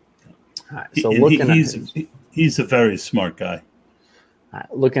 Right, so he's a very smart guy.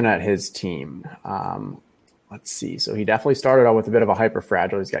 Looking at his team, let's see. So he definitely started out with a bit of a hyper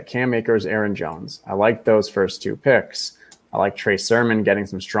fragile. He's got Cam Akers, Aaron Jones. I like those first 2 picks. I like Trey Sermon, getting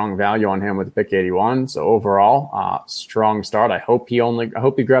some strong value on him with pick 81. So overall, strong start. I hope he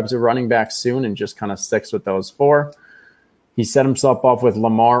grabs a running back soon and just kind of sticks with those 4. He set himself up with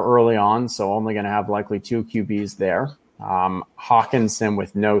Lamar early on, so only going to have likely 2 QBs there. Hawkinson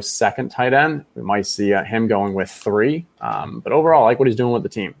with no second tight end. We might see him going with 3. But overall, I like what he's doing with the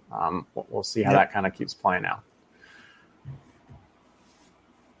team. We'll see how that kind of keeps playing out.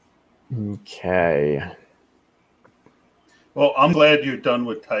 Okay. Well, I'm glad you're done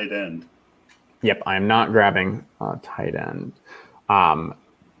with tight end. Yep, I am not grabbing tight end.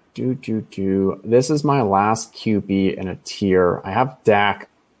 This is my last QB in a tier. I have Dak.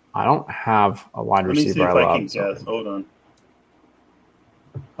 I don't have a wide receiver I love. Guess. Hold on.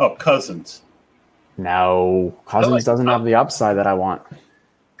 Oh, Cousins. No, Cousins doesn't have the upside that I want.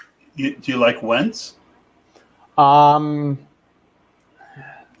 Do you like Wentz? I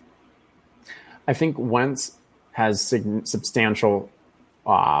think Wentz has substantial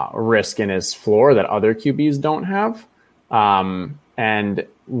risk in his floor that other QBs don't have. And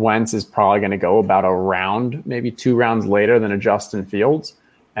Wentz is probably going to go about a round, maybe 2 rounds later than a Justin Fields.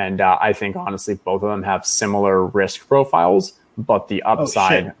 And I think, honestly, both of them have similar risk profiles, but the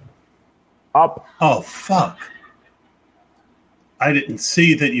upside up. Oh, fuck. I didn't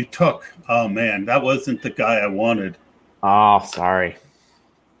see that you took. Oh, man, that wasn't the guy I wanted. Oh, sorry.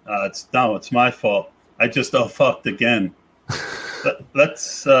 It's my fault. I just fucked again.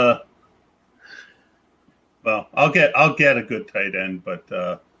 Let's well, I'll get a good tight end,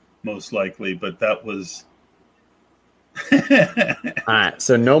 but most likely. But that was. All right,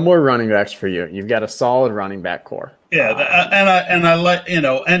 so no more running backs for you. You've got a solid running back core. Yeah, and I like, and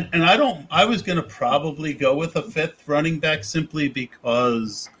I don't. I was going to probably go with a fifth running back simply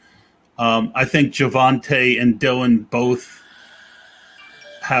because I think Javonte and Dylan both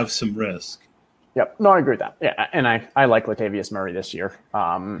have some risk. Yep, no, I agree with that. Yeah, and I like Latavius Murray this year,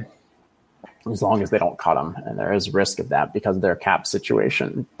 as long as they don't cut him, and there is risk of that because of their cap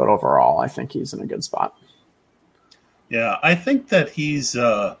situation. But overall, I think he's in a good spot. Yeah, I think that he's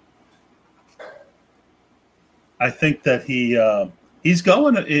he's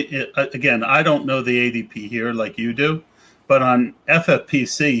going. Again, I don't know the ADP here like you do, but on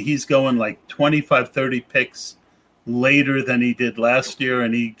FFPC, he's going like 25, 30 picks later than he did last year,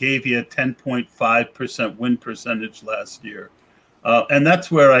 and he gave you a 10.5% win percentage last year. And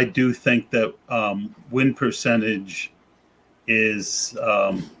that's where I do think that win percentage is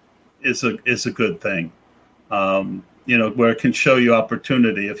a good thing. Where it can show you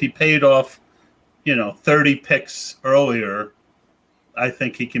opportunity. If he paid off, 30 picks earlier, I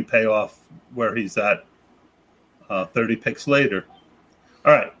think he can pay off where he's at 30 picks later.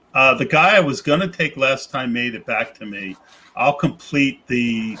 All right. The guy I was going to take last time made it back to me. I'll complete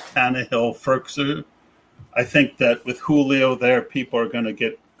the Tannehill Ferkser. I think that with Julio there, people are going to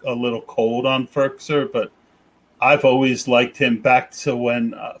get a little cold on Ferkser, but I've always liked him back to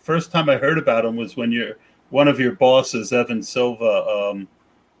when first time I heard about him was when one of your bosses, Evan Silva,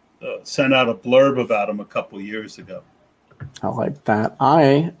 sent out a blurb about him a couple years ago. I like that.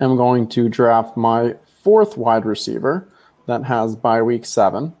 I am going to draft my fourth wide receiver that has bye week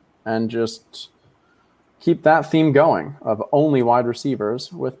 7 and just keep that theme going of only wide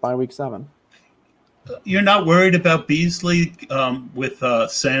receivers with bye week 7. You're not worried about Beasley with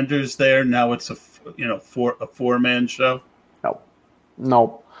Sanders there? Now it's a 4-man show?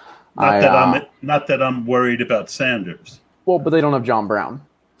 Nope. Not that I'm worried about Sanders. Well, but they don't have John Brown,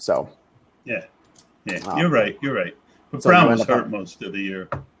 so yeah. You're right. But so Brown was hurt most of the year.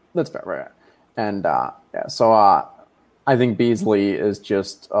 That's fair, right? And so I think Beasley is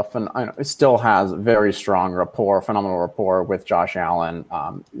just it still has very strong phenomenal rapport with Josh Allen.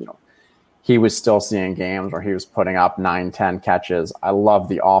 He was still seeing games where he was putting up 9-10 catches. I love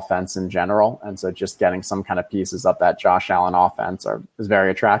the offense in general, and so just getting some kind of pieces of that Josh Allen offense is very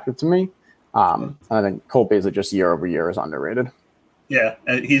attractive to me. And I think Cole Beasley just year over year is underrated. Yeah,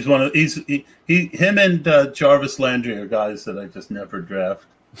 he's him and Jarvis Landry are guys that I just never draft.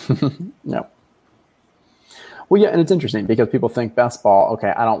 No. Well, yeah, and it's interesting because people think best ball,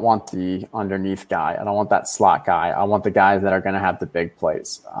 okay, I don't want the underneath guy. I don't want that slot guy. I want the guys that are going to have the big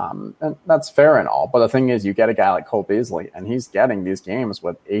plays. And that's fair and all. But the thing is, you get a guy like Cole Beasley, and he's getting these games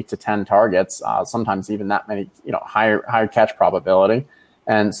with 8 to 10 targets, sometimes even that many, higher catch probability.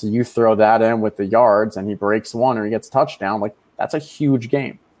 And so you throw that in with the yards, and he breaks one or he gets a touchdown. Like, that's a huge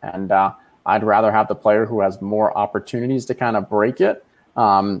game. And I'd rather have the player who has more opportunities to kind of break it,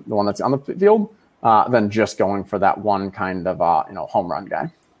 the one that's on the field, than just going for that one kind of home run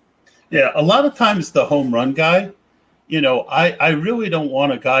guy. Yeah, a lot of times the home run guy, I really don't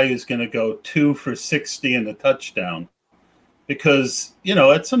want a guy who's going to go 2 for 60 and a touchdown because,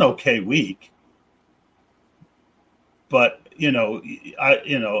 it's an okay week. But,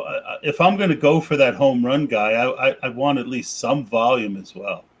 if I'm going to go for that home run guy, I want at least some volume as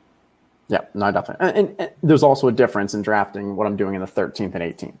well. Yeah, no, definitely. And there's also a difference in drafting what I'm doing in the 13th and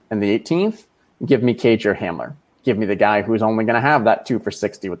 18th. In the 18th, give me Cage or Hamler. Give me the guy who's only going to have that 2 for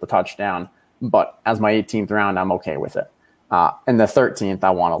 60 with the touchdown. But as my 18th round, I'm okay with it. In the 13th, I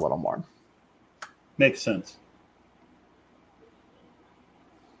want a little more. Makes sense.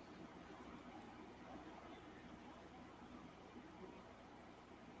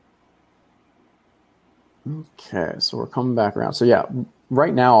 Okay, so we're coming back around. So yeah,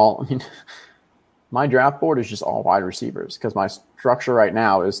 right now, my draft board is just all wide receivers because my structure right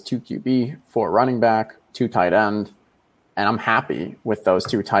now is 2 QB, 4 running back, 2 tight end, and I'm happy with those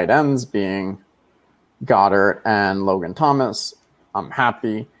 2 tight ends being Goddard and Logan Thomas. I'm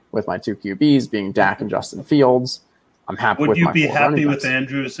happy with my 2 QBs being Dak and Justin Fields. I'm happy with my 4 running backs. Would you be happy with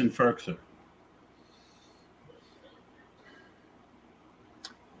Andrews and Ferkser?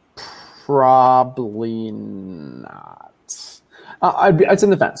 Probably not. It's in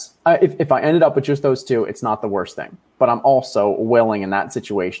the fence. If I ended up with just those two, it's not the worst thing. But I'm also willing in that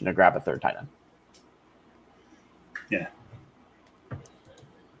situation to grab a third tight end. Yeah.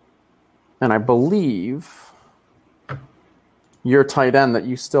 And I believe your tight end that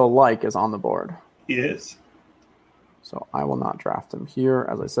you still like is on the board. He is. So I will not draft him here.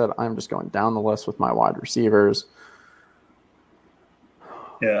 As I said, I'm just going down the list with my wide receivers.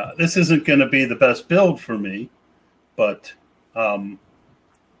 Yeah, this isn't going to be the best build for me, but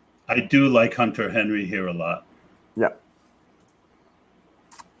I do like Hunter Henry here a lot. Yep.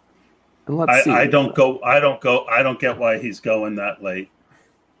 And let's see. I don't get why he's going that late.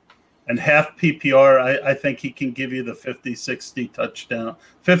 And half PPR, I think he can give you the 50-60 touchdown,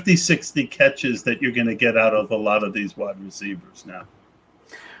 50-60 catches that you're going to get out of a lot of these wide receivers now.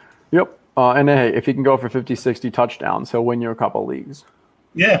 Yep. And hey, if he can go for 50-60 touchdowns, he'll win you a couple leagues.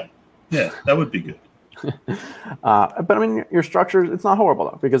 Yeah, that would be good. But I mean, your structure, it's not horrible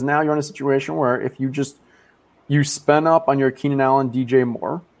though, because now you're in a situation where if you spend up on your Keenan Allen, DJ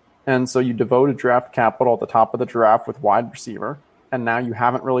Moore, and so you devoted draft capital at the top of the draft with wide receiver, and now you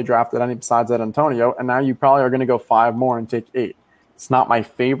haven't really drafted any besides that Antonio, and now you probably are going to go 5 more and take 8. It's not my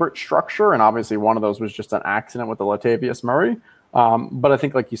favorite structure, and obviously one of those was just an accident with the Latavius Murray, but I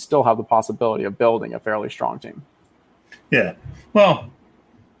think like you still have the possibility of building a fairly strong team. Yeah, well,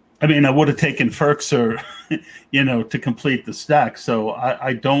 I mean, I would have taken Ferkser, to complete the stack, so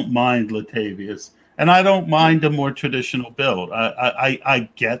I don't mind Latavius, and I don't mind a more traditional build. I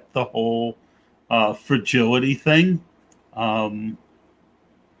get the whole fragility thing.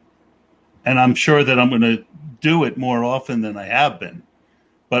 And I'm sure that I'm going to do it more often than I have been,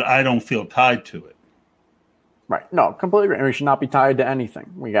 but I don't feel tied to it. Right. No, completely agree. We should not be tied to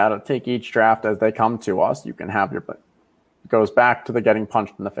anything. We got to take each draft as they come to us. You can have your, but it goes back to the getting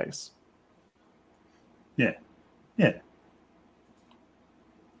punched in the face. Yeah. All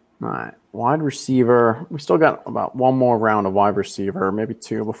right. Wide receiver. We still got about one more round of wide receiver, maybe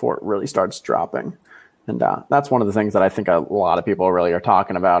 2 before it really starts dropping. And that's one of the things that I think a lot of people really are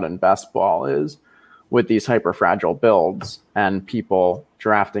talking about in best ball is with these hyper fragile builds and people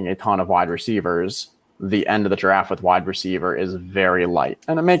drafting a ton of wide receivers, the end of the draft with wide receiver is very light.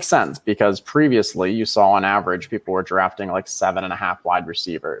 And it makes sense because previously you saw on average people were drafting like 7.5 wide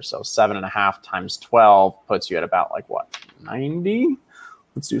receivers. So 7.5 times 12 puts you at about 90?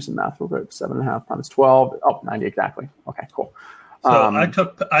 Let's do some math real quick. 7.5 times 12. Oh, 90 exactly. Okay, cool. So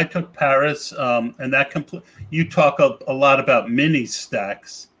I took Paris, and that you talk a lot about mini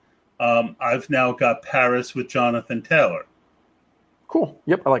stacks. I've now got Paris with Jonathan Taylor. Cool.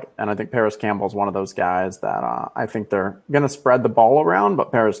 Yep, I like it. And I think Paris Campbell is one of those guys that I think they're going to spread the ball around,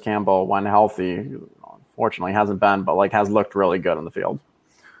 but Paris Campbell, when healthy, unfortunately hasn't been, but has looked really good on the field.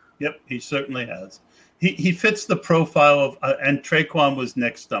 Yep, he certainly has. He fits the profile of, and Traquan was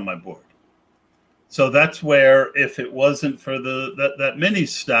next on my board. So that's where, if it wasn't for that mini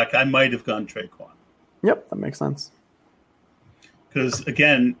stack, I might have gone Traquan. Yep, that makes sense. Because,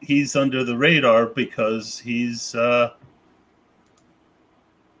 again, he's under the radar because he's,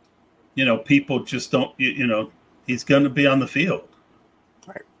 people just don't, he's going to be on the field.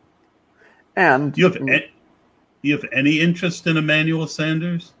 Right. And you have any interest in Emmanuel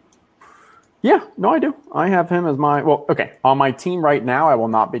Sanders? Yeah, no, I do. I have him as on my team right now, I will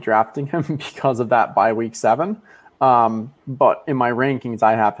not be drafting him because of that by week 7. But in my rankings,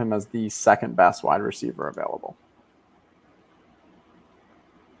 I have him as the second best wide receiver available.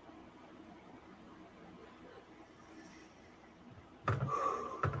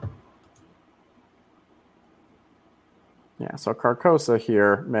 Yeah, so Carcosa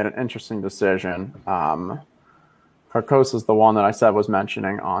here made an interesting decision. Carcosa is the one that I said was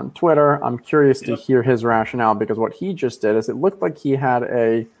mentioning on Twitter. I'm curious to hear his rationale because what he just did is it looked like he had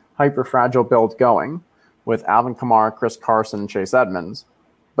a hyper-fragile build going with Alvin Kamara, Chris Carson, and Chase Edmonds.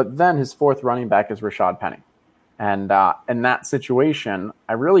 But then his 4th running back is Rashad Penny. And in that situation,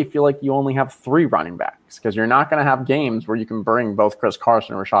 I really feel like you only have 3 running backs because you're not going to have games where you can bring both Chris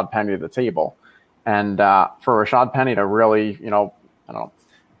Carson and Rashad Penny to the table. And for Rashad Penny to really,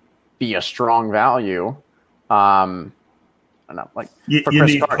 be a strong value, you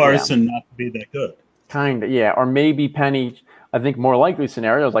need Carson not to be that good. Kind of, yeah. Or maybe Penny, I think more likely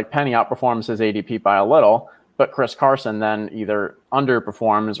scenarios like Penny outperforms his ADP by a little, but Chris Carson then either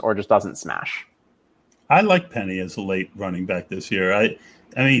underperforms or just doesn't smash. I like Penny as a late running back this year. I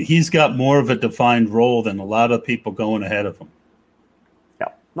mean, he's got more of a defined role than a lot of people going ahead of him. Yeah,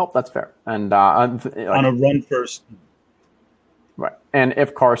 nope, that's fair. And on a run first. Right. And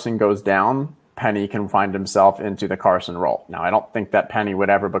if Carson goes down, Penny can find himself into the Carson role. Now, I don't think that Penny would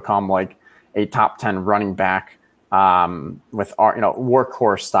ever become like a top 10 running back with our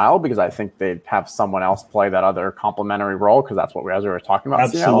workhorse style, because I think they'd have someone else play that other complementary role, because that's what we were talking about.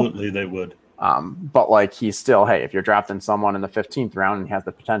 Absolutely, Seattle. They would. But like, he's still, hey, if you're drafting someone in the 15th round and he has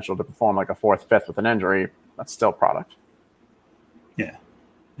the potential to perform like a 4th, 5th with an injury, that's still product. Yeah,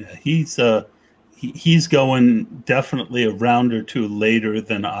 he's going definitely a round or two later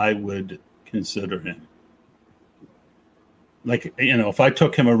than I would consider him. Like, if I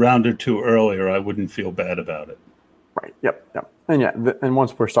took him a round or two earlier, I wouldn't feel bad about it. Right. Yep. And and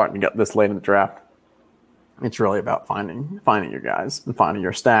once we're starting to get this late in the draft, it's really about finding your guys and finding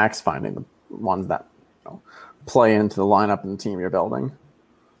your stacks, finding the ones that play into the lineup and the team you're building.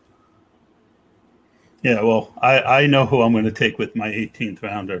 Yeah, well, I know who I'm going to take with my 18th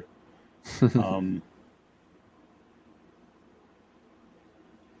rounder.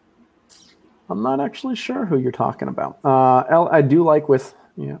 I'm not actually sure who you're talking about. I do like with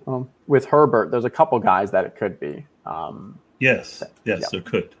Herbert. There's a couple guys that it could be. Yes, there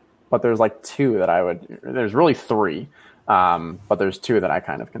could. But there's like two that there's really three, but there's two that I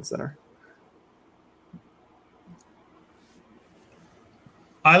kind of consider.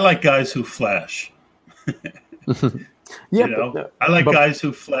 I like guys who flash. I like guys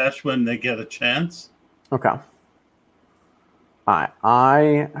who flash when they get a chance. Okay.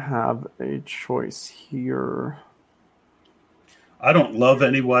 I have a choice here. I don't love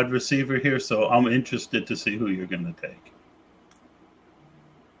any wide receiver here, so I'm interested to see who you're going to take.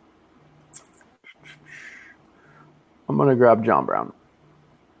 I'm going to grab John Brown.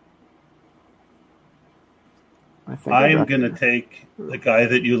 I am going to take the guy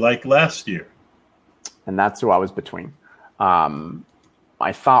that you liked last year. And that's who I was between.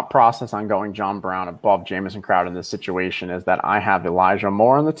 My thought process on going John Brown above Jamison Crowder in this situation is that I have Elijah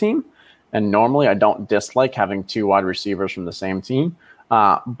Moore on the team. And normally I don't dislike having two wide receivers from the same team.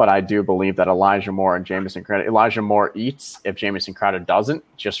 But I do believe that Elijah Moore and Jamison Crowder, Elijah Moore eats if Jamison Crowder doesn't,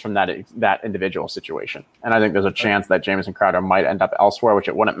 just from that individual situation. And I think there's a chance that Jamison Crowder might end up elsewhere, which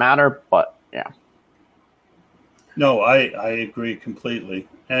it wouldn't matter. But yeah. No, I agree completely.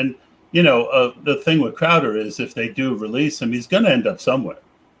 And, the thing with Crowder is if they do release him, he's going to end up somewhere.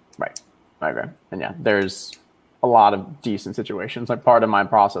 Right. I agree. And yeah, there's a lot of decent situations. Like, part of my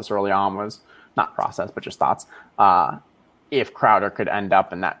process early on was not process, but just thoughts. If Crowder could end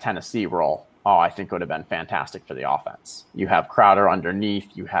up in that Tennessee role, I think it would have been fantastic for the offense. You have Crowder underneath.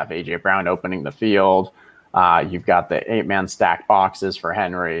 You have A.J. Brown opening the field. You've got the 8-man stack boxes for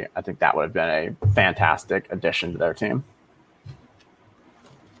Henry. I think that would have been a fantastic addition to their team.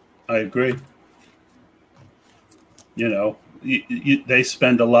 I agree. They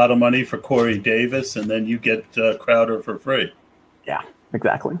spend a lot of money for Corey Davis, and then you get Crowder for free. Yeah,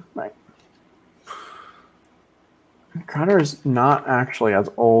 exactly. Right. Crowder is not actually as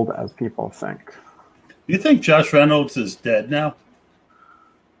old as people think. You think Josh Reynolds is dead now?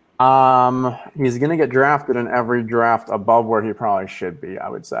 He's going to get drafted in every draft above where he probably should be, I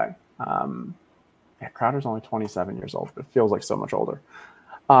would say. Crowder's only 27 years old, but it feels like so much older.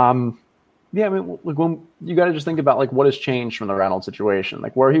 When you got to just think about like what has changed from the Reynolds situation,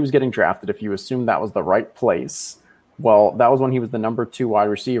 like where he was getting drafted. If you assume that was the right place, well, that was when he was the number 2 wide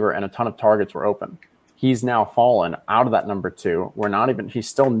receiver and a ton of targets were open. He's now fallen out of that number 2. He's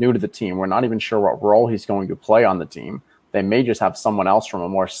still new to the team. We're not even sure what role he's going to play on the team. They may just have someone else from a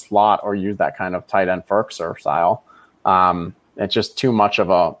more slot or use that kind of tight end Ferkser style. It's just too much of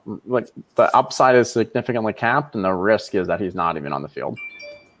the upside is significantly capped, and the risk is that he's not even on the field.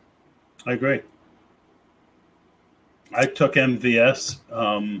 I agree. I took MVS,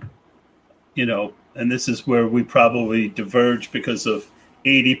 and this is where we probably diverge because of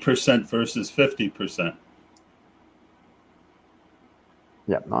 80% versus 50%.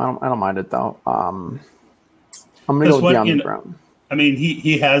 Yeah, no, I don't mind it though. I'm going to go with DeAndre Brown. I mean,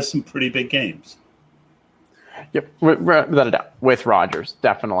 he has some pretty big games. Yep, without a doubt. With Rodgers,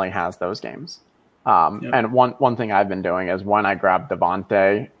 definitely has those games. And one thing I've been doing is when I grab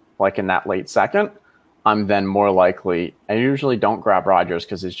Devontae, like in that late second, I'm then more likely. I usually don't grab Rodgers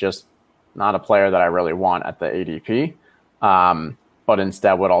because he's just not a player that I really want at the ADP. But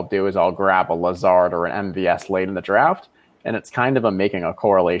instead, what I'll do is I'll grab a Lazard or an MVS late in the draft, and it's kind of making a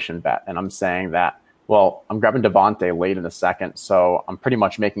correlation bet. And I'm saying that, well, I'm grabbing Devontae late in the second, so I'm pretty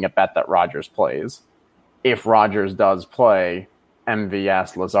much making a bet that Rodgers plays. If Rodgers does play,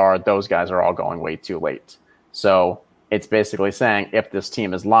 MVS, Lazard, those guys are all going way too late. So it's basically saying if this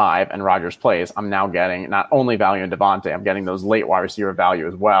team is live and Rodgers plays, I'm now getting not only value in Devontae, I'm getting those late wide receiver value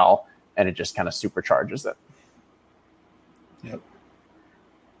as well, and it just kind of supercharges it. Yep.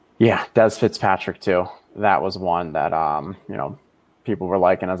 Yeah, Des Fitzpatrick too. That was one that people were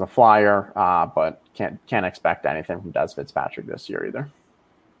liking as a flyer, but can't expect anything from Des Fitzpatrick this year either.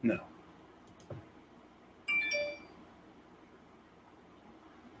 No.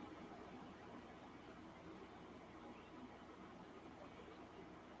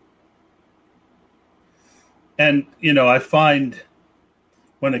 And, I find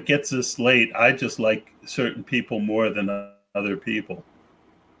when it gets this late, I just like certain people more than other people.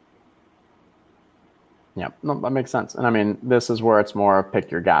 Yeah, no, that makes sense. And I mean, this is where it's more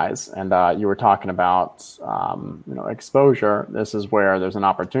pick your guys. And you were talking about, exposure. This is where there's an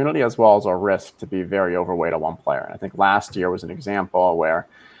opportunity as well as a risk to be very overweight on one player. And I think last year was an example where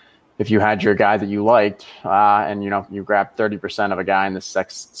if you had your guy that you liked and, you grabbed 30% of a guy in the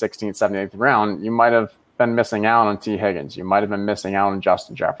 16th, 17th round, you might have been missing out on T. Higgins. You might have been missing out on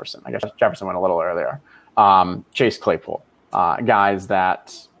Justin Jefferson. I guess Jefferson went a little earlier. Chase Claypool, guys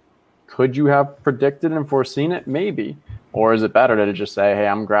that could you have predicted and foreseen it? Maybe. Or is it better to just say, hey,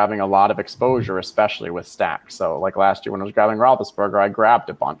 I'm grabbing a lot of exposure, especially with stacks? So like last year when I was grabbing Roethlisberger, I grabbed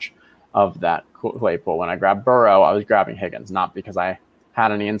a bunch of that Claypool. When I grabbed Burrow, I was grabbing Higgins, not because I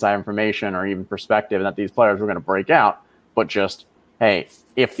had any inside information or even perspective that these players were going to break out, but just, hey,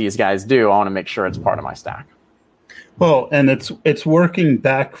 if these guys do, I want to make sure it's part of my stack. Well, and it's working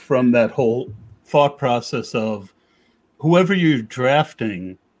back from that whole thought process of whoever you're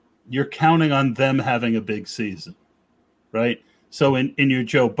drafting, you're counting on them having a big season, right? So in your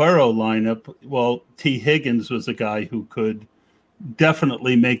Joe Burrow lineup, well, T. Higgins was a guy who could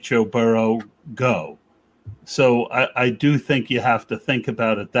definitely make Joe Burrow go. So I do think you have to think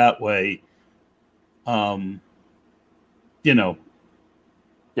about it that way.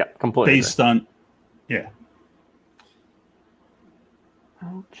 Yeah, completely. Based on, yeah.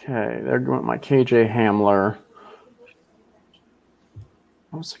 Okay, there went my KJ Hamler.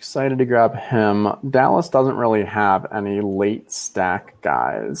 I was excited to grab him. Dallas doesn't really have any late stack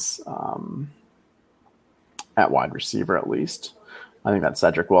guys at wide receiver, at least. I think that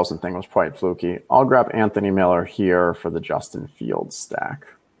Cedric Wilson thing was quite fluky. I'll grab Anthony Miller here for the Justin Fields stack.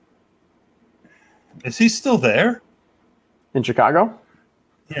 Is he still there? In Chicago?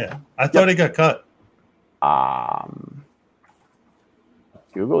 Yeah, I thought he got cut.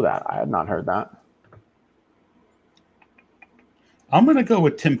 Google that. I had not heard that. I'm going to go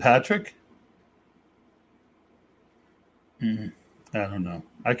with Tim Patrick. I don't know.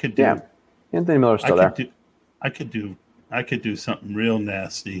 I could do. Yeah, Anthony Miller's still there. I could do something real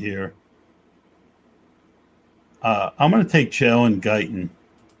nasty here. I'm going to take Jalen Guyton.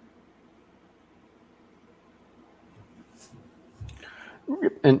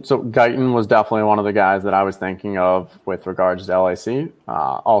 And so Guyton was definitely one of the guys that I was thinking of with regards to LAC.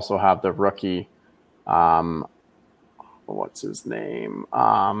 Also have the rookie, what's his name?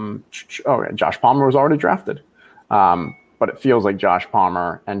 Josh Palmer was already drafted. But it feels like Josh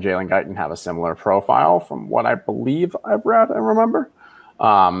Palmer and Jalen Guyton have a similar profile from what I believe I've read and remember.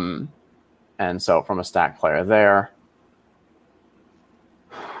 And so from a stack player there,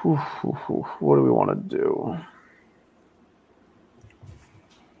 what do we want to do?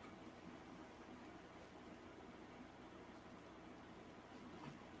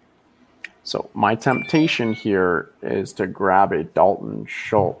 So my temptation here is to grab a Dalton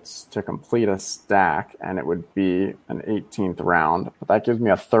Schultz to complete a stack, and it would be an 18th round. But that gives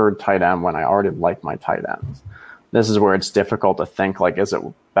me a third tight end when I already like my tight ends. This is where it's difficult to think, like, is it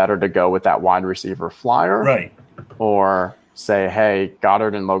better to go with that wide receiver flyer? Right. Or say, hey,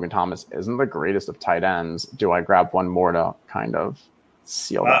 Goddard and Logan Thomas isn't the greatest of tight ends. Do I grab one more to kind of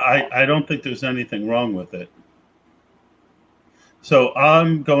seal that? I don't think there's anything wrong with it. So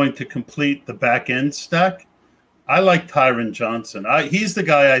I'm going to complete the back end stack. I like Tyron Johnson. He's the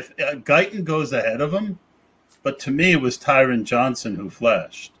guy. Guyton goes ahead of him, but to me, it was Tyron Johnson who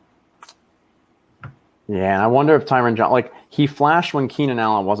flashed. Yeah, and I wonder if Tyron Johnson, he flashed when Keenan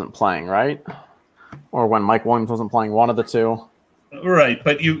Allen wasn't playing, right? Or when Mike Williams wasn't playing, one of the two. Right,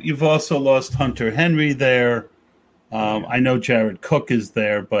 but you've also lost Hunter Henry there. I know Jared Cook is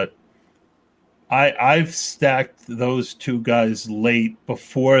there, but I've stacked those two guys late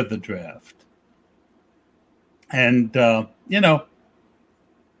before the draft. And,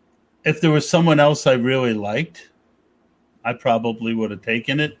 if there was someone else I really liked, I probably would have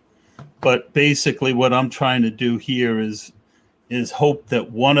taken it. But basically what I'm trying to do here is hope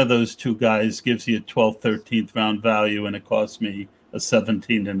that one of those two guys gives you a 12th, 13th round value and it costs me a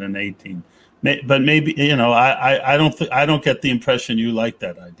 17 and an 18. But maybe, I don't get the impression you like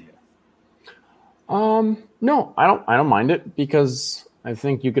that idea. No, I don't mind it because I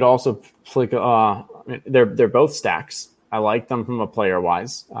think you could also they're both stacks. I like them from a player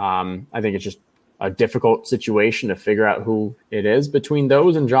wise. I think it's just a difficult situation to figure out who it is between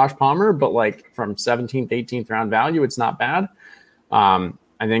those and Josh Palmer, but like from 17th, 18th round value, it's not bad. I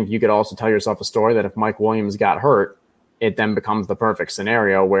think you could also tell yourself a story that if Mike Williams got hurt, it then becomes the perfect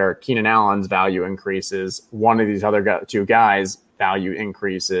scenario where Keenan Allen's value increases, one of these other two guys' value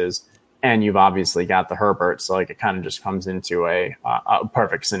increases, and you've obviously got the Herbert. So like it kind of just comes into a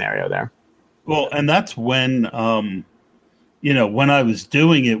perfect scenario there. Well, and that's when, when I was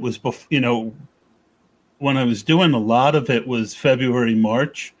doing it was, when I was doing a lot of it was February,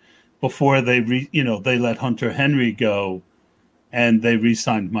 March, before they they let Hunter Henry go and they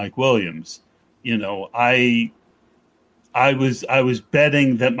re-signed Mike Williams. I was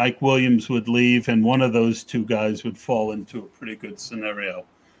betting that Mike Williams would leave and one of those two guys would fall into a pretty good scenario.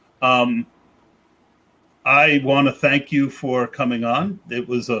 I want to thank you for coming on. It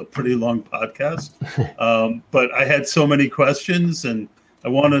was a pretty long podcast, but I had so many questions and I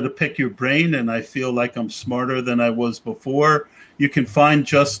wanted to pick your brain, and I feel like I'm smarter than I was before. You can find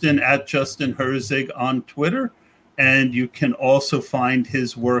Justin at Justin Herzig on Twitter, and you can also find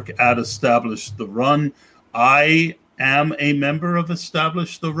his work at Establish the Run. I am a member of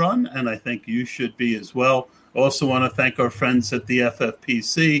Establish the Run, and I think you should be as well. Also want to thank our friends at the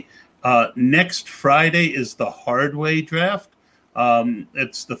FFPC. Next Friday is the Hardway Draft.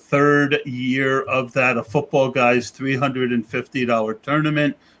 It's the third year of that, a Football Guys $350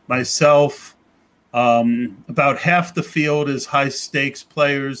 tournament. Myself, about half the field is high stakes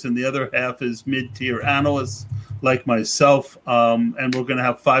players and the other half is mid-tier analysts like myself. And we're going to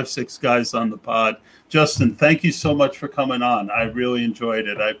have 5-6 guys on the pod. Justin, thank you so much for coming on. I really enjoyed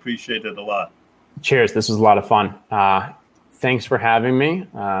it. I appreciate it a lot. Cheers. This was a lot of fun. Thanks for having me.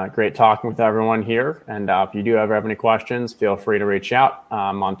 Great talking with everyone here. And if you do ever have any questions, feel free to reach out.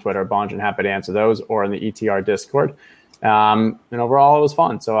 I'm on Twitter a bunch and happy to answer those, or in the ETR Discord. And overall, it was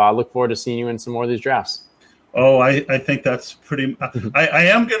fun. So I look forward to seeing you in some more of these drafts. Oh, I think that's pretty – I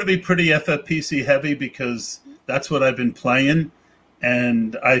am going to be pretty FFPC heavy because that's what I've been playing.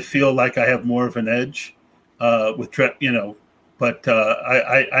 And I feel like I have more of an edge with but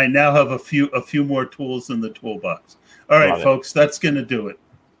I now have a few more tools in the toolbox. All right, folks, that's going to do it.